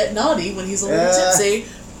does he get naughty when he's a little tipsy.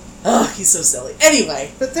 Oh, he's so silly.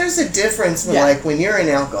 Anyway. But there's a difference when you're an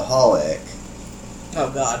alcoholic.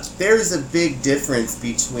 Oh, God. There's a big difference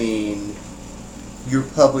between your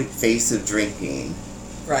public face of drinking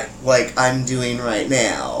Right. Like I'm doing right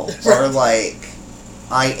now. Right. Or like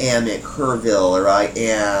I am at Kerrville, or I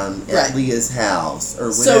am at Right. Leah's house,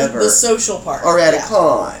 or So whatever. the social part. or at yeah. a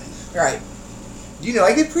con. Right. You know,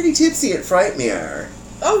 I get pretty tipsy at Frightmare.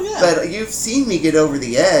 Oh, yeah. But you've seen me get over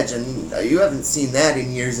the edge, and you haven't seen that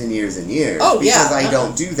in years and years and years. Oh, yeah. Because I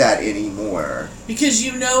don't do that anymore. Because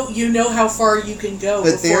you know how far you can go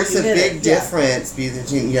But before there's you a hit big it. difference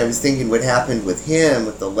between, you know, I was thinking what happened with him,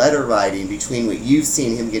 with the letter writing, between what you've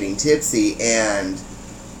seen him getting tipsy and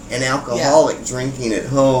an alcoholic drinking at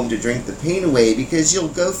home to drink the pain away, because you'll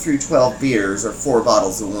go through 12 beers or 4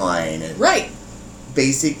 bottles of wine and Right.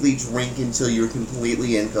 basically drink until you're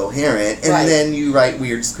completely incoherent, and Right. then you write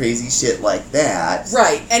weird, crazy shit like that.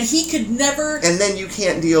 Right. And he could never... And then you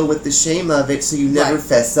can't deal with the shame of it, so you never Right.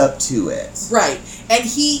 fess up to it. Right. And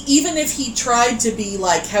he, even if he tried to be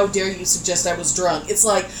like, how dare you suggest I was drunk, it's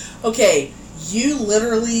like, okay, you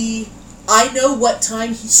literally... I know what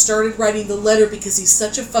time he started writing the letter because he's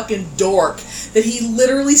such a fucking dork that he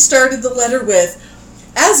literally started the letter with,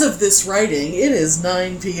 as of this writing, it is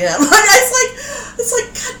 9 p.m. It's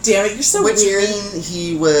like, god damn it, you're so Which weird. mean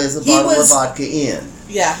he was a bottle of vodka in.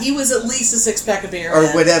 Yeah, he was at least a 6-pack of beer Or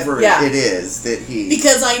in. whatever Yeah. it is that he...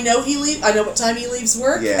 Because I know I know what time he leaves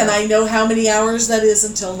work, Yeah. and I know how many hours that is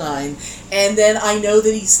until 9. And then I know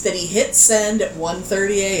that he hit send at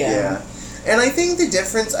 1:30 a.m. Yeah. And I think the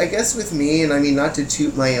difference, I guess, with me, and I mean, not to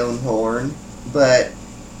toot my own horn, but,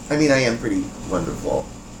 I mean, I am pretty wonderful,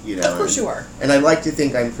 you know. Of course you are. And I like to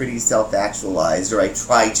think I'm pretty self-actualized, or I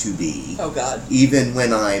try to be. Oh, God. Even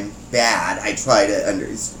when I'm bad, I try to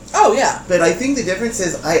understand. Oh, yeah. But I think the difference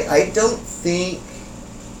is, I don't think,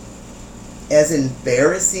 as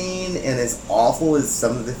embarrassing and as awful as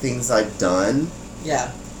some of the things I've done, Yeah.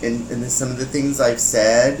 and some of the things I've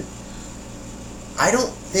said, I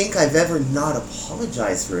don't think I've ever not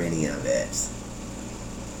apologized for any of it.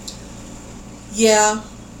 Yeah.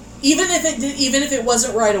 Even if it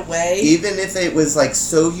wasn't right away. Even if it was like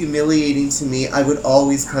so humiliating to me, I would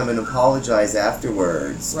always come and apologize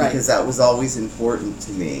afterwards. Right. Because that was always important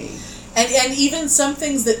to me. And even some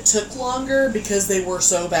things that took longer because they were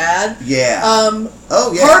so bad. Yeah.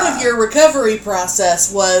 Oh, yeah. Part of your recovery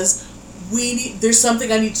process was, there's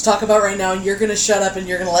something I need to talk about right now, and you're going to shut up and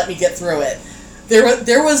you're going to let me get through it.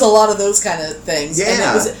 There was a lot of those kind of things. Yeah. And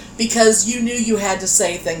it was because you knew you had to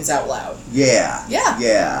say things out loud. Yeah. Yeah.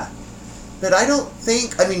 Yeah. But I don't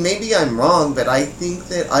think, I mean, maybe I'm wrong, but I think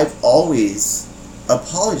that I've always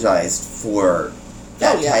apologized for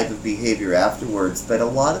that type of behavior afterwards, but a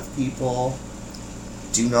lot of people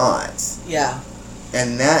do not. Yeah.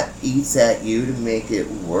 And that eats at you to make it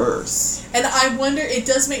worse. And I wonder, it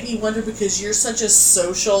does make me wonder, because you're such a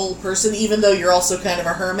social person, even though you're also kind of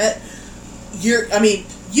a hermit,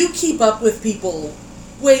 you keep up with people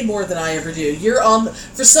way more than I ever do.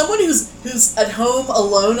 For someone who's at home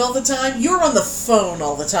alone all the time, you're on the phone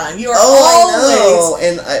all the time. You are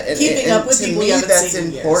always keeping up with people you haven't seen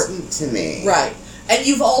in years. That's important to me. Right. And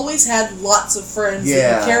you've always had lots of friends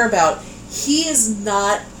that you care about. He is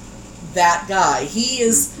not that guy. He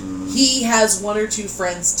has 1 or 2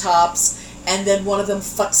 friends tops, and then one of them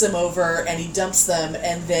fucks him over and he dumps them,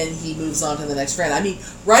 and then he moves on to the next friend. I mean,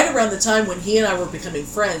 right around the time when he and I were becoming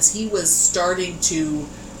friends, he was starting to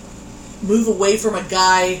move away from a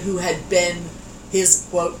guy who had been his,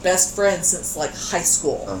 quote, best friend since, like, high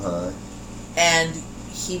school. Uh-huh. And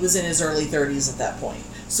he was in his early 30s at that point.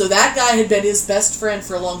 So that guy had been his best friend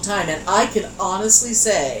for a long time, and I can honestly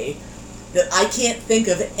say that I can't think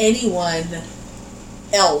of anyone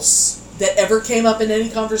else that ever came up in any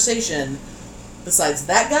conversation besides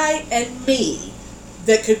that guy and me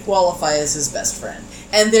that could qualify as his best friend.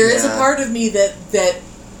 And there is a part of me that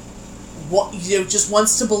just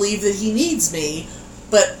wants to believe that he needs me,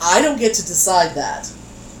 but I don't get to decide that.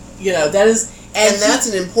 That is... And that's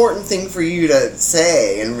an important thing for you to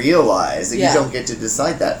say and realize, that you don't get to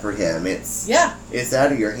decide that for him. It's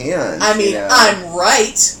out of your hands. I mean, I'm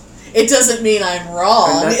right. It doesn't mean I'm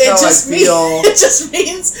wrong. And It just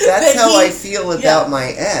means that's how I feel about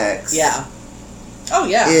my ex. Yeah. Oh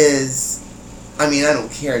yeah. I mean, I don't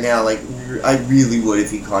care now. Like, I really would, if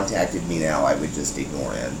he contacted me now, I would just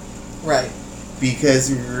ignore him. Right. Because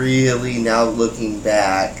really, now looking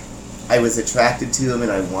back, I was attracted to him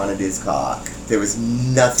and I wanted his cock. There was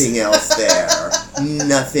nothing else there.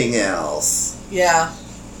 Nothing else. Yeah.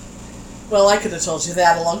 Well, I could have told you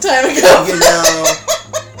that a long time ago. You know.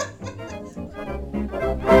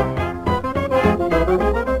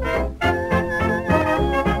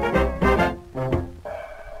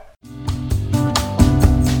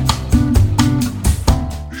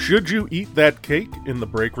 Should you eat that cake in the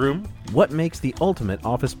break room? What makes the ultimate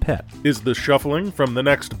office pet? Is the shuffling from the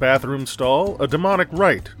next bathroom stall a demonic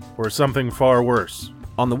rite, or something far worse?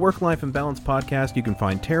 On the Work-Life Imbalance podcast, you can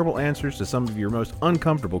find terrible answers to some of your most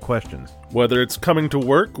uncomfortable questions. Whether it's coming to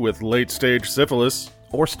work with late-stage syphilis,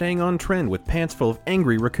 Or staying on trend with pants full of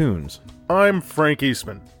angry raccoons. I'm Frank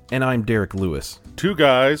Eastman. And I'm Derek Lewis. Two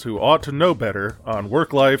guys who ought to know better on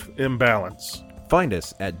work-life imbalance. Find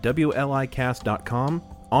us at WLIcast.com,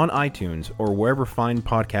 on iTunes, or wherever fine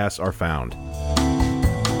podcasts are found.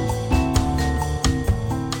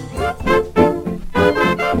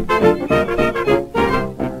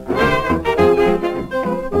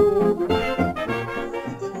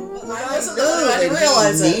 I didn't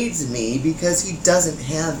realize he it. needs me because he doesn't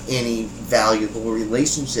have any valuable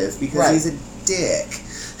relationships because Right. he's a dick.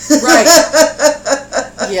 Right.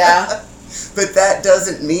 Yeah. But that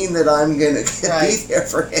doesn't mean that I'm gonna be Right. there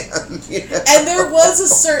for him. You know? And there was a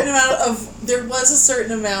certain amount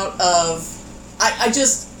of I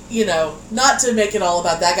just, you know, not to make it all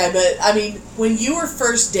about that guy, but I mean, when you were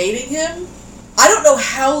first dating him, I don't know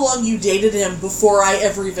how long you dated him before I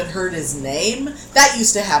ever even heard his name. That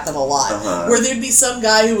used to happen a lot. Uh-huh. Where there'd be some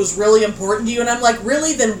guy who was really important to you, and I'm like,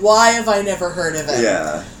 really? Then why have I never heard of him?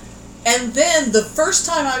 Yeah. And then the first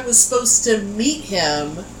time I was supposed to meet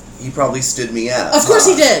him, He probably stood me up. of course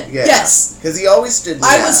he did. Yeah. Yes. Because he always stood me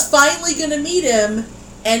up. I was finally going to meet him,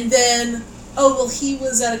 and then, oh, well, he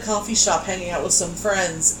was at a coffee shop hanging out with some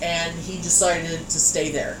friends, and he decided to stay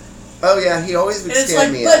there. Oh, yeah, he always would And it's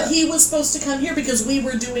stand like, me but up. he was supposed to come here because we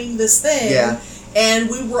were doing this thing, Yeah. and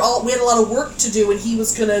we had a lot of work to do, and he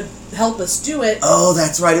was going to help us do it. Oh,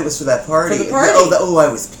 that's right, it was for that party. For the party. Oh, I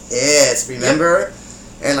was pissed, remember?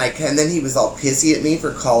 And and then he was all pissy at me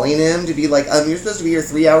for calling him to be like, you're supposed to be here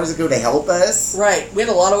 3 hours ago to help us? Right, we had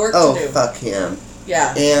a lot of work Oh, to do. fuck him.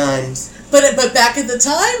 Yeah. And... But back at the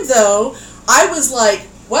time, though, I was like,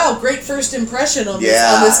 wow, great first impression on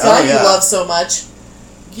this guy you love so much.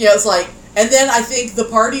 Yeah, it's like, and then I think the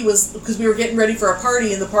party was, because we were getting ready for a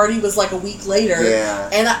party, and the party was like a week later. Yeah.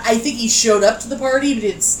 And I think he showed up to the party, but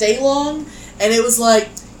didn't stay long, and it was like,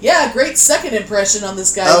 yeah, great second impression on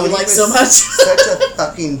this guy you he like was so much. Such a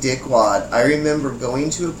fucking dickwad. I remember going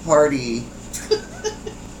to a party,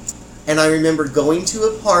 and I remember going to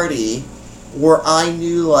a party where I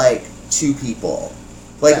knew, like, 2 people.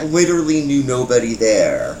 Like, Right. literally knew nobody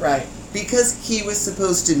there. Right. Because he was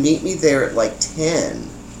supposed to meet me there at, like, 10.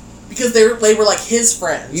 Because they were like his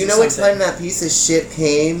friends. You or know what something. time that piece of shit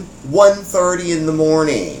came? 1:30 in the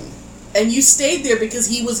morning. And you stayed there because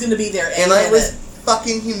he was going to be there any And I was minute.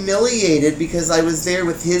 fucking humiliated because I was there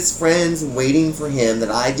with his friends waiting for him that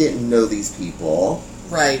I didn't know these people.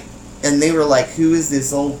 Right. And they were like, who is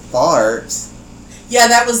this old fart? Yeah,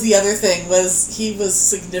 that was the other thing, was he was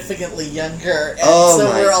significantly younger, and Oh so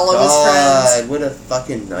my were all of his god, friends. what a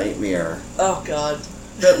fucking nightmare. Oh, God.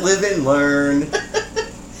 But live and learn.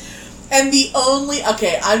 And the only...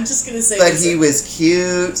 Okay, I'm just going to say But this. he was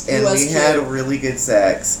cute, and was we had cute. really good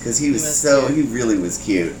sex. Because he was cute. he really was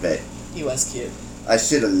cute, but He was cute. I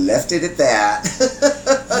should have left it at that.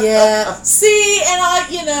 Yeah. See, and I,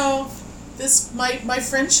 you know, this, my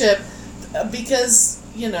friendship, because,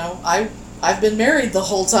 you know, I've been married the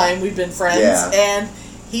whole time we've been friends, Yeah. and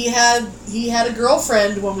he had a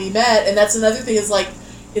girlfriend when we met, and that's another thing,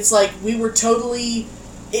 it's like we were totally...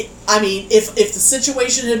 I mean, if the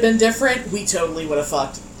situation had been different, we totally would have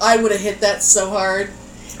fucked. I would have hit that so hard.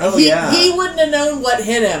 Oh, he, yeah. He wouldn't have known what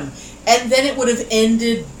hit him. And then it would have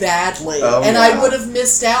ended badly. Oh, and yeah. I would have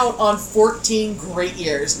missed out on 14 great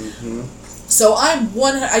years. Mhm. So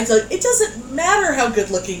it doesn't matter how good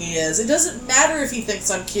looking he is. It doesn't matter if he thinks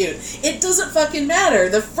I'm cute. It doesn't fucking matter.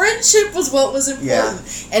 The friendship was what was important.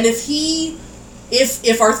 Yeah. And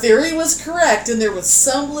if our theory was correct and there was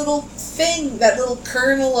some little thing, that little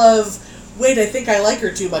kernel of, wait, I think I like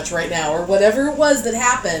her too much right now, or whatever it was that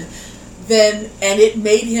happened, then, and it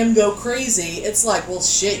made him go crazy, it's like, well,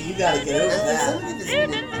 shit, you gotta get over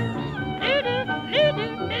that.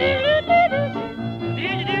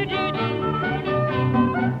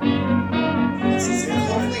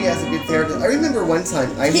 Hopefully he has a good therapist. I remember one time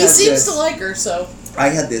He seems to like her, so. I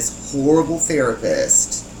had this horrible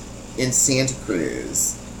therapist in Santa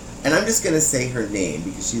Cruz, and I'm just gonna say her name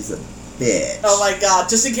because she's a bitch. Oh my god,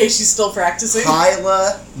 just in case she's still practicing.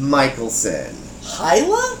 Hyla Michelson.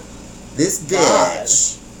 Hyla? This bitch.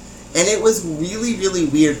 God. And it was really, really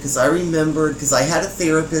weird because I remembered, because I had a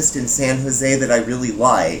therapist in San Jose that I really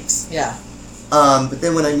liked. Yeah. But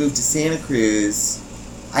then when I moved to Santa Cruz,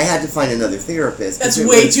 I had to find another therapist. That's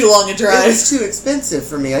way too long a drive. It was too expensive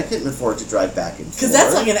for me. I couldn't afford to drive back and forth. Because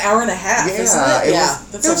that's like an hour and a half, isn't it? It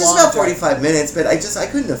was just about 45 minutes, but I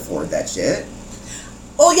couldn't afford that shit.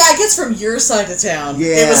 Oh, yeah, I guess from your side of town,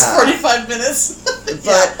 it was 45 minutes.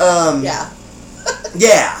 But, Yeah.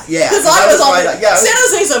 Because I was on San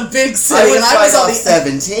Jose's a big city, and I was on the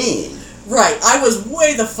 17. Right, I was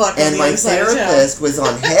way the fuck on the other side of town. And my therapist was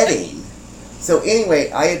on Heading. So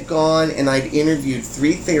anyway, I had gone and I'd interviewed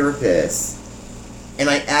 3 therapists, and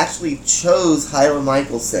I actually chose Hyla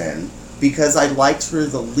Michelson because I liked her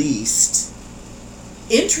the least.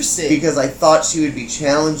 Interesting. Because I thought she would be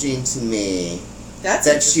challenging to me.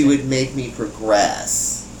 That she would make me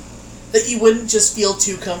progress. That you wouldn't just feel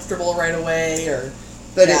too comfortable right away, or...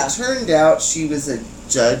 But it turned out she was a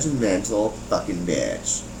judgmental fucking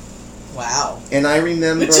bitch. Wow. And I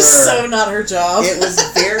remember... Which is so not her job. It was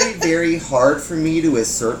very, very hard for me to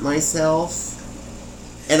assert myself.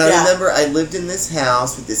 And I remember I lived in this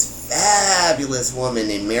house with this fabulous woman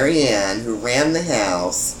named Mary Ann who ran the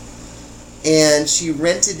house. And she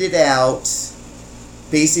rented it out...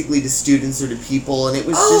 basically to students or to people, and it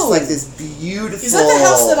was just like this beautiful... Is that the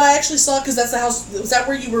house that I actually saw? Because that's the house... Was that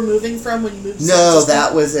where you were moving from when you moved to No,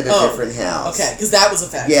 that was at a different house. Okay, because that was a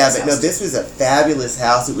fabulous house. Yeah, but no, this was a fabulous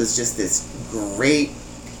house. It was just this great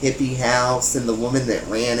hippie house, and the woman that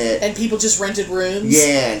ran it... And people just rented rooms?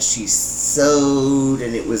 Yeah, and she sewed,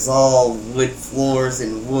 and it was all wood floors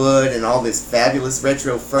and wood, and all this fabulous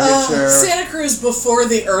retro furniture. Santa Cruz before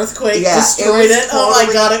the earthquake destroyed it. Oh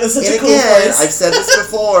my god, it was such a cool place. I've said this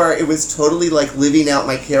before, it was totally like living out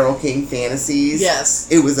my Carole King fantasies. Yes.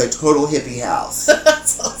 It was a total hippie house.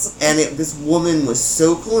 That's awesome. And this woman was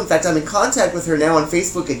so cool. In fact, I'm in contact with her now on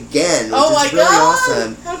Facebook again, which is really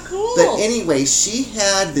awesome. How cool. But anyway, she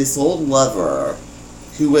had this old lover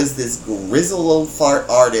who was this grizzled old fart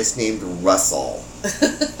artist named Russell.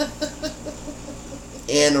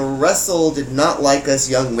 And Russell did not like us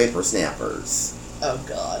young whippersnappers. Oh,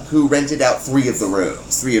 God. Who rented out 3 of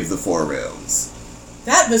the 4 rooms.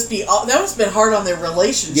 That must have been hard on their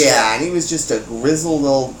relationship. Yeah, and he was just a grizzled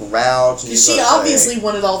old grouch. Because she obviously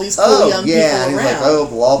wanted all these cool young people around. And he's like, oh,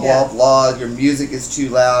 blah, blah, blah, your music is too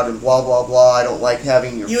loud, and blah, blah, blah, I don't like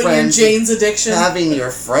having your friends... You and your Jane's addiction. Having your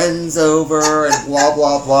friends over, and blah,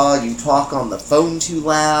 blah, blah, you talk on the phone too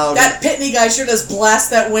loud. That Pitney guy sure does blast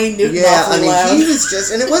that Wayne Newton awfully loud. He was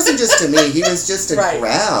just... And it wasn't just to me, he was just a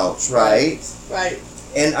grouch, right? Right.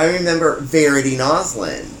 And I remember Verity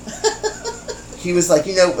Noslin. He was like,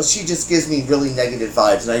 she just gives me really negative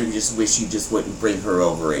vibes, and I just wish you just wouldn't bring her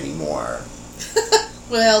over anymore.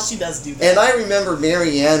 Well, she does do that. And I remember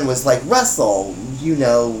Mary Ann was like, Russell,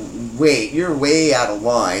 wait, you're way out of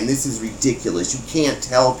line. This is ridiculous. You can't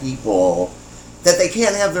tell people that they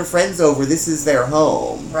can't have their friends over. This is their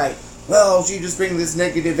home. Right. Well, she just brings this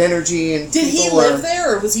negative energy, and did he live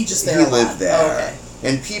there, or was he just there a lot? He lived there. Oh, okay.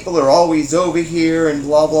 And people are always over here, and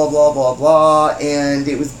blah, blah, blah, blah, blah. And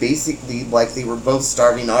it was basically like they were both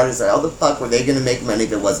starving artists. How the fuck were they going to make money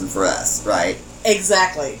if it wasn't for us, right?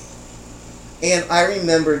 Exactly. And I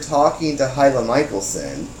remember talking to Hyla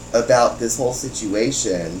Michelson about this whole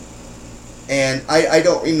situation. And I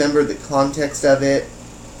don't remember the context of it,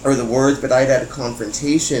 or the words, but I'd had a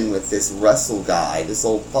confrontation with this Russell guy, this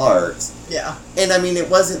old fart. Yeah. And I mean, it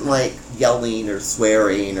wasn't like yelling or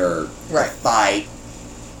swearing or a fight.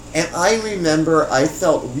 And I remember I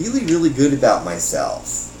felt really, really good about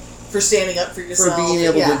myself. For standing up for yourself. For being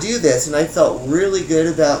able to do this. And I felt really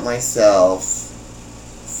good about myself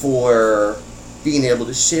for being able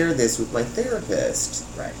to share this with my therapist.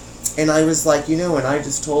 Right. And I was like, and I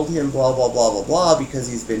just told him blah, blah, blah, blah, blah, because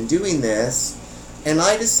he's been doing this. And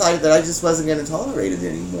I decided that I just wasn't going to tolerate it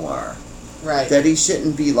anymore. Right. That he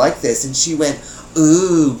shouldn't be like this. And she went,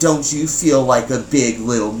 ooh, don't you feel like a big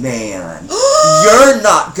little man? You're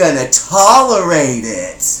not gonna tolerate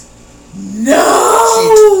it. No! She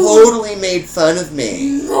totally made fun of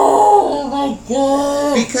me. No, oh my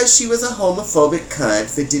god. Because she was a homophobic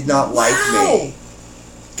cunt that did not like me.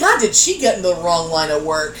 God, did she get in the wrong line of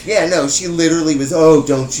work? Yeah, no, she literally was, oh,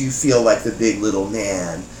 don't you feel like the big little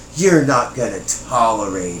man? You're not gonna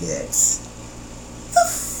tolerate it. The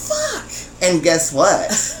fuck? And guess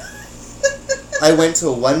what? I went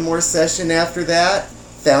to one more session after that,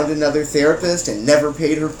 found another therapist, and never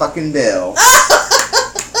paid her fucking bill.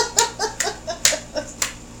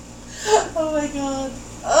 Oh my god.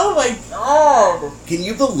 Oh my god. Can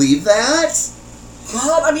you believe that?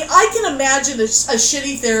 God, I mean, I can imagine a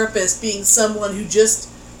shitty therapist being someone who just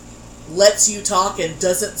lets you talk and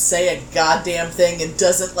doesn't say a goddamn thing and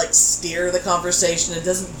doesn't, steer the conversation and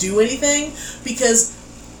doesn't do anything, because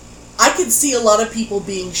I could see a lot of people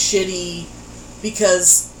being shitty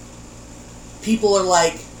because people are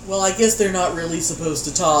like, well, I guess they're not really supposed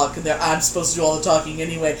to talk, and I'm supposed to do all the talking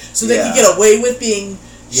anyway, so they can get away with being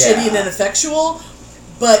shitty and ineffectual.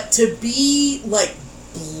 But to be like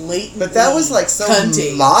blatantly, but that was like so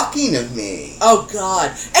cunty. Mocking of me. Oh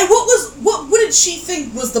God! And what did she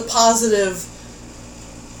think was the positive?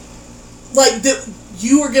 Like that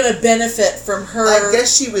you were gonna benefit from her? I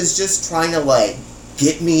guess she was just trying to like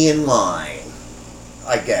get me in line.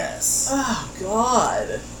 I guess. Oh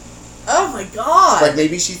God! Oh my God! Like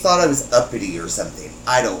maybe she thought I was uppity or something.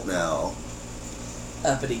 I don't know.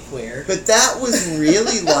 Uppity queer. But that was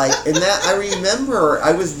really like, and that I remember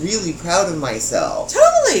I was really proud of myself.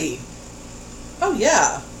 Totally. Oh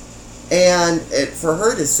yeah. And for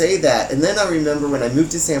her to say that, and then I remember when I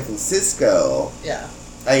moved to San Francisco, Yeah.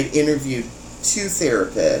 I interviewed 2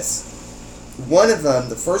 therapists. One of them,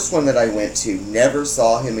 the first one that I went to, never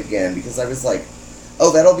saw him again because I was like,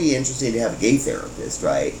 oh, that'll be interesting to have a gay therapist,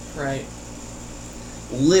 right? Right.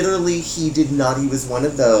 Literally, he did not. He was one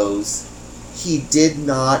of those. He did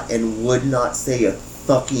not and would not say a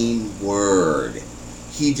fucking word.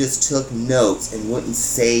 He just took notes and wouldn't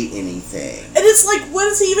say anything. And it's like, what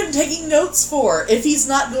is he even taking notes for if he's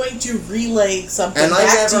not going to relay something And I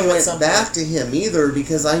back to never you at went some back point? to him either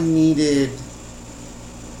because I needed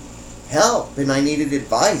help and I needed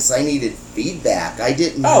advice. I needed feedback. I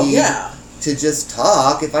didn't need to just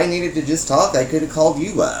talk. If I needed to just talk, I could have called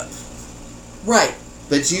you up. Right.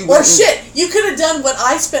 But you Or shit, you could have done what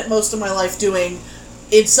I spent most of my life doing,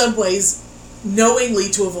 in some ways, knowingly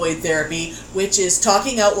to avoid therapy, which is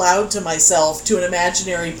talking out loud to myself, to an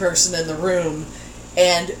imaginary person in the room,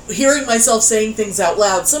 and hearing myself saying things out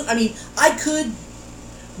loud. I could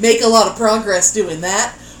make a lot of progress doing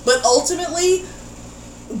that, but ultimately,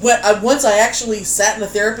 once I actually sat in the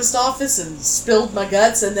therapist's office and spilled my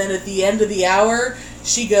guts, and then at the end of the hour,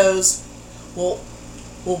 she goes, well,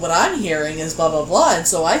 what I'm hearing is blah, blah, blah, and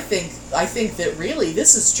so I think that really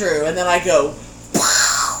this is true, and then I go,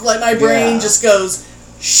 like my brain just goes,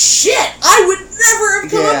 shit, I would never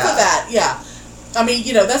have come up with that. Yeah. I mean,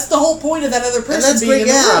 that's the whole point of that other person being in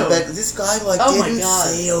the room. but this guy didn't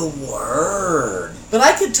say a word. But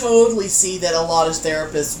I could totally see that a lot of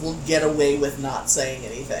therapists will get away with not saying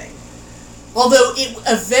anything. Although it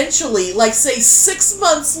eventually, like say 6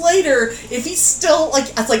 months later, if he's still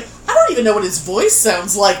like, I was like, I don't even know what his voice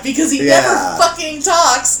sounds like because he never fucking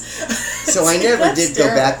talks. So I never did go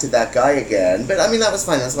back to that guy again. But I mean, that was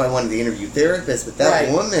fine. That's why I wanted to interview therapists. But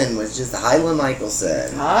that woman was just Hyla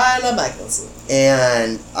Michelson. Hyla Michelson.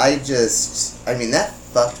 And that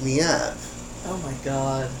fucked me up. Oh my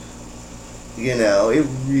God. It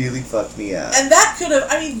really fucked me up. And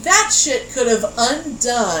that shit could have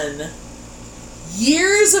undone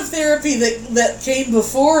years of therapy that came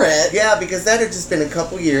before it. Yeah, because that had just been a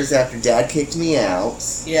couple years after Dad kicked me out.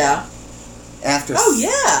 Yeah.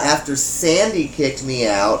 After Sandy kicked me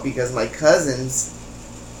out because my cousins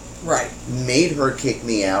made her kick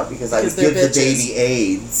me out because I would give the baby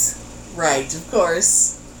AIDS. Right, of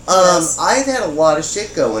course. I've had a lot of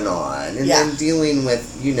shit going on, and then dealing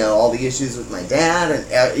with, all the issues with my dad and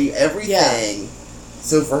everything.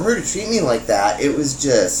 So for her to treat me like that, it was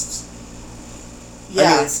just... Yeah.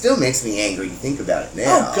 I mean, it still makes me angry to think about it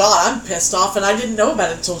now. Oh, God, I'm pissed off, and I didn't know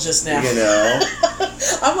about it until just now.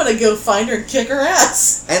 I'm going to go find her and kick her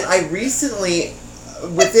ass. And I recently,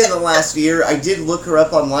 within the last year, I did look her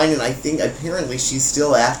up online, and I think apparently she's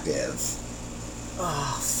still active.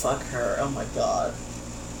 Oh, fuck her. Oh, my God.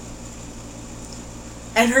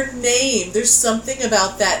 And her name, there's something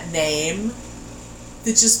about that name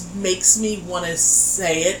that just makes me want to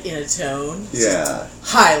say it in a tone. Yeah.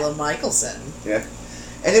 Hyla Michelson. Yeah.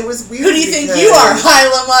 And it was weird. Who do you think you are,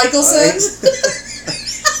 Hyla Michelson?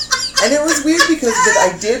 And it was weird because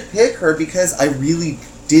I did pick her because I really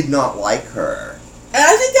did not like her. And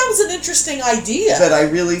I think that was an interesting idea. But I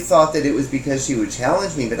really thought that it was because she would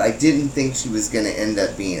challenge me, but I didn't think she was going to end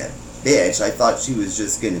up being a bitch. I thought she was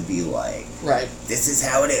just going to be like, this is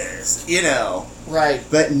how it is, Right.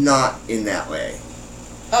 But not in that way.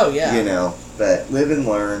 Oh, yeah. But live and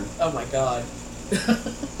learn. Oh, my God.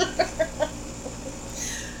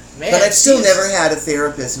 Man, but I've still never had a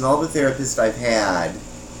therapist, and all the therapists I've had,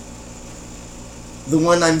 the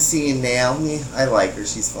one I'm seeing now, I like her,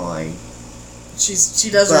 she's fine. She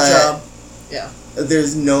does her job. Yeah.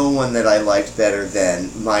 There's no one that I liked better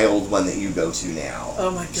than my old one that you go to now.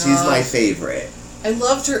 Oh my God. She's my favorite. I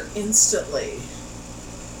loved her instantly.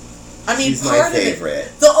 I mean, she's my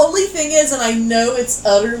favorite. The only thing is, and I know it's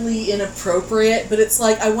utterly inappropriate, but it's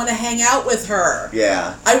like, I want to hang out with her.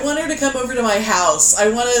 Yeah. I want her to come over to my house. I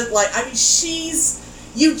want to,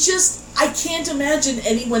 I can't imagine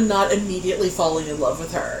anyone not immediately falling in love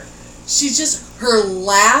with her. She's just, her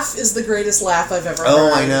laugh is the greatest laugh I've ever heard.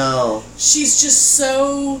 Oh, I know. She's just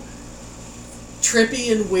so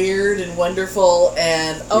trippy and weird and wonderful,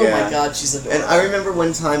 and oh Yeah. my god, she's adorable. And I remember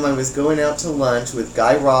one time I was going out to lunch with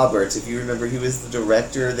Guy Roberts. If you remember, he was the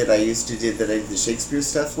director that I used to do the Shakespeare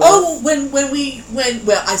stuff with. Oh, when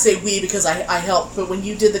well, I say we because I helped, but when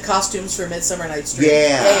you did the costumes for Midsummer Night's Dream.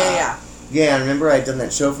 Yeah. Yeah, I remember I'd done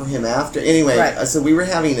that show for him after. Anyway, Right. So we went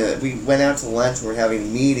out to lunch and we're having a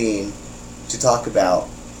meeting to talk about,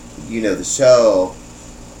 the show.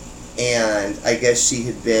 And I guess she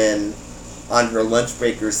had been on her lunch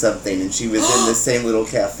break or something, and she was in the same little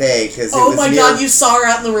cafe, because Oh my god, you saw her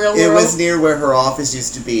out in the real world? It was near where her office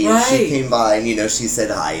used to be, and she Right. came by, and, she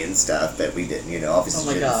said hi and stuff, but we didn't, obviously Oh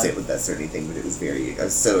my she didn't God. sit with us or anything, but it was I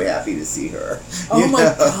was so happy to see her. Oh my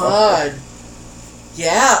god.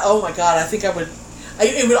 Yeah, oh my god, I think it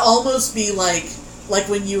would almost be like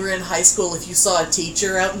when you were in high school if you saw a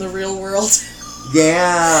teacher out in the real world.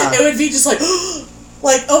 Yeah. It would be just like,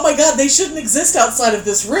 oh my god, they shouldn't exist outside of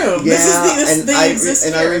this room. Yeah, They exist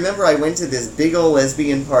and here. I remember I went to this big old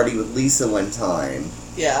lesbian party with Lisa one time,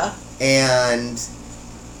 Yeah. and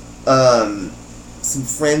some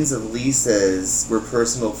friends of Lisa's were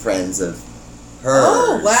personal friends of hers.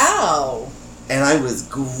 Oh, wow. And I was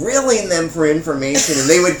grilling them for information, and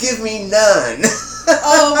they would give me none.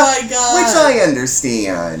 Oh my god. Which I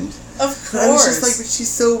understand. Of I was course. just like, but she's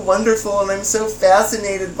so wonderful, and I'm so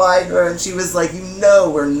fascinated by her. And she was like,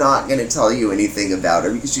 we're not going to tell you anything about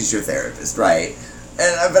her because she's your therapist, right?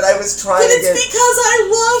 But I was trying But to it's get... because I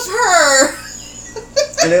love her.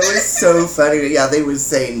 And it was so funny. Yeah, they would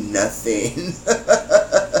say nothing.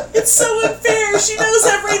 It's so unfair. She knows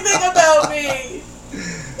everything about me.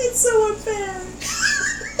 It's so unfair.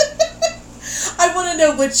 I want to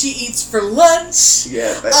know what she eats for lunch.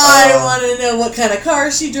 Yeah, but I want to know what kind of car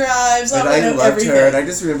she drives. But I I want to know loved everything. her, and I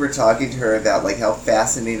just remember talking to her about how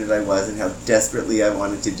fascinated I was and how desperately I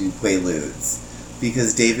wanted to do Quaaludes,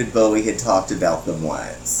 because David Bowie had talked about them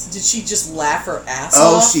once. Did she just laugh her ass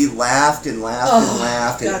Oh, off? she laughed and laughed and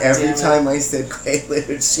laughed, and God every damn it. time I said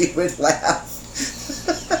Quaaludes, she would laugh.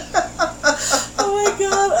 Oh my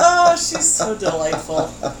god! Oh, she's so delightful.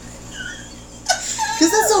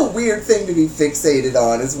 Because that's a weird thing to be fixated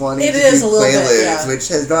on, is wanting It to is do a little bit, Quaaludes, yeah. which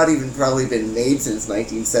has not even probably been made since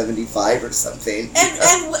 1975 or something.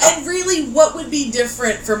 And really, what would be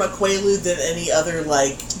different from a Quaalude than any other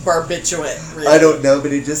barbiturate? Really? I don't know,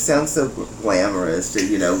 but it just sounds so glamorous to,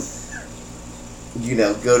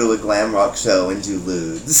 go to a glam rock show and do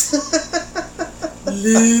lewds.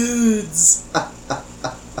 Ludes.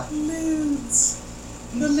 Ludes.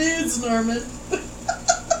 The Ludes, Norman.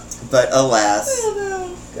 But alas. Oh no.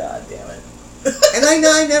 God damn it. And I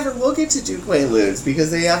never will get to do Quaaludes because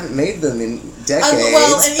they haven't made them in decades.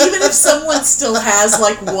 Well, and even if someone still has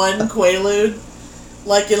one Quaalude,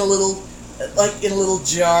 in a little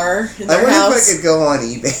jar in I their wonder house. if I could go on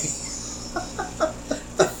eBay.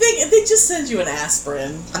 The thing, they just send you an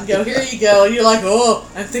aspirin and go, here you go, and you're like, oh,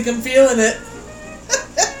 I think I'm feeling it.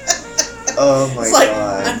 Oh my It's like,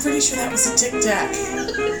 god. I'm pretty sure that was a Tic Tac.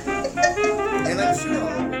 And I'm sure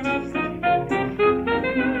I'll...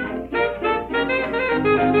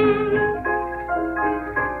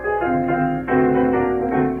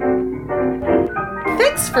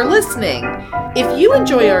 Thanks for listening. If you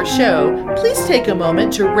enjoy our show, please take a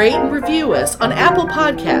moment to rate and review us on Apple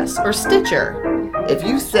Podcasts or Stitcher. If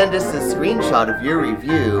you send us a screenshot of your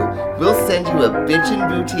review, we'll send you a Bitchin'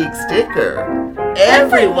 Boutique sticker.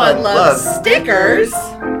 Everyone loves stickers.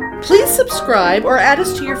 Please subscribe or add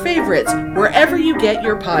us to your favorites wherever you get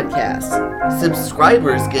your podcasts.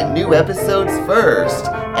 Subscribers get new episodes first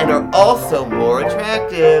and are also more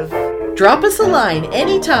attractive. Drop us a line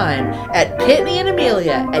anytime at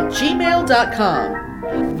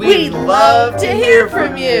pitneyandamelia@gmail.com. We'd love to hear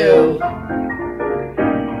from you.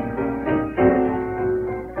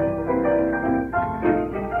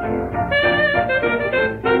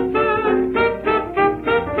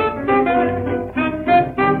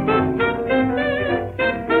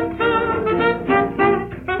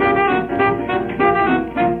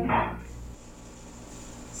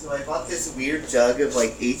 So I bought this weird jug of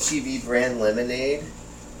HEB brand lemonade,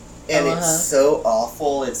 and Uh-huh. it's so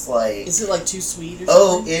awful. It's like, Is it too sweet or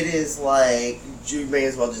oh, something? it is like, you may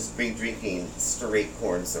as well just be drinking straight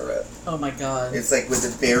corn syrup. Oh my god. It's with a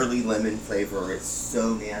barely lemon flavor. It's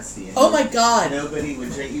so nasty. And Oh my god. Nobody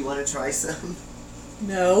would drink. You want to try some?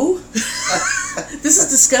 No. This is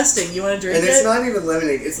disgusting. You want to drink And it? it's not even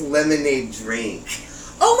lemonade. It's lemonade drink.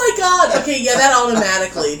 Oh my god. Okay, yeah, that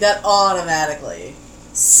automatically.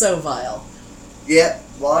 So vile. Yep,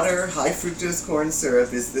 water, high fructose corn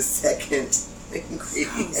syrup is the second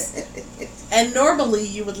ingredient. And normally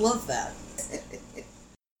you would love that.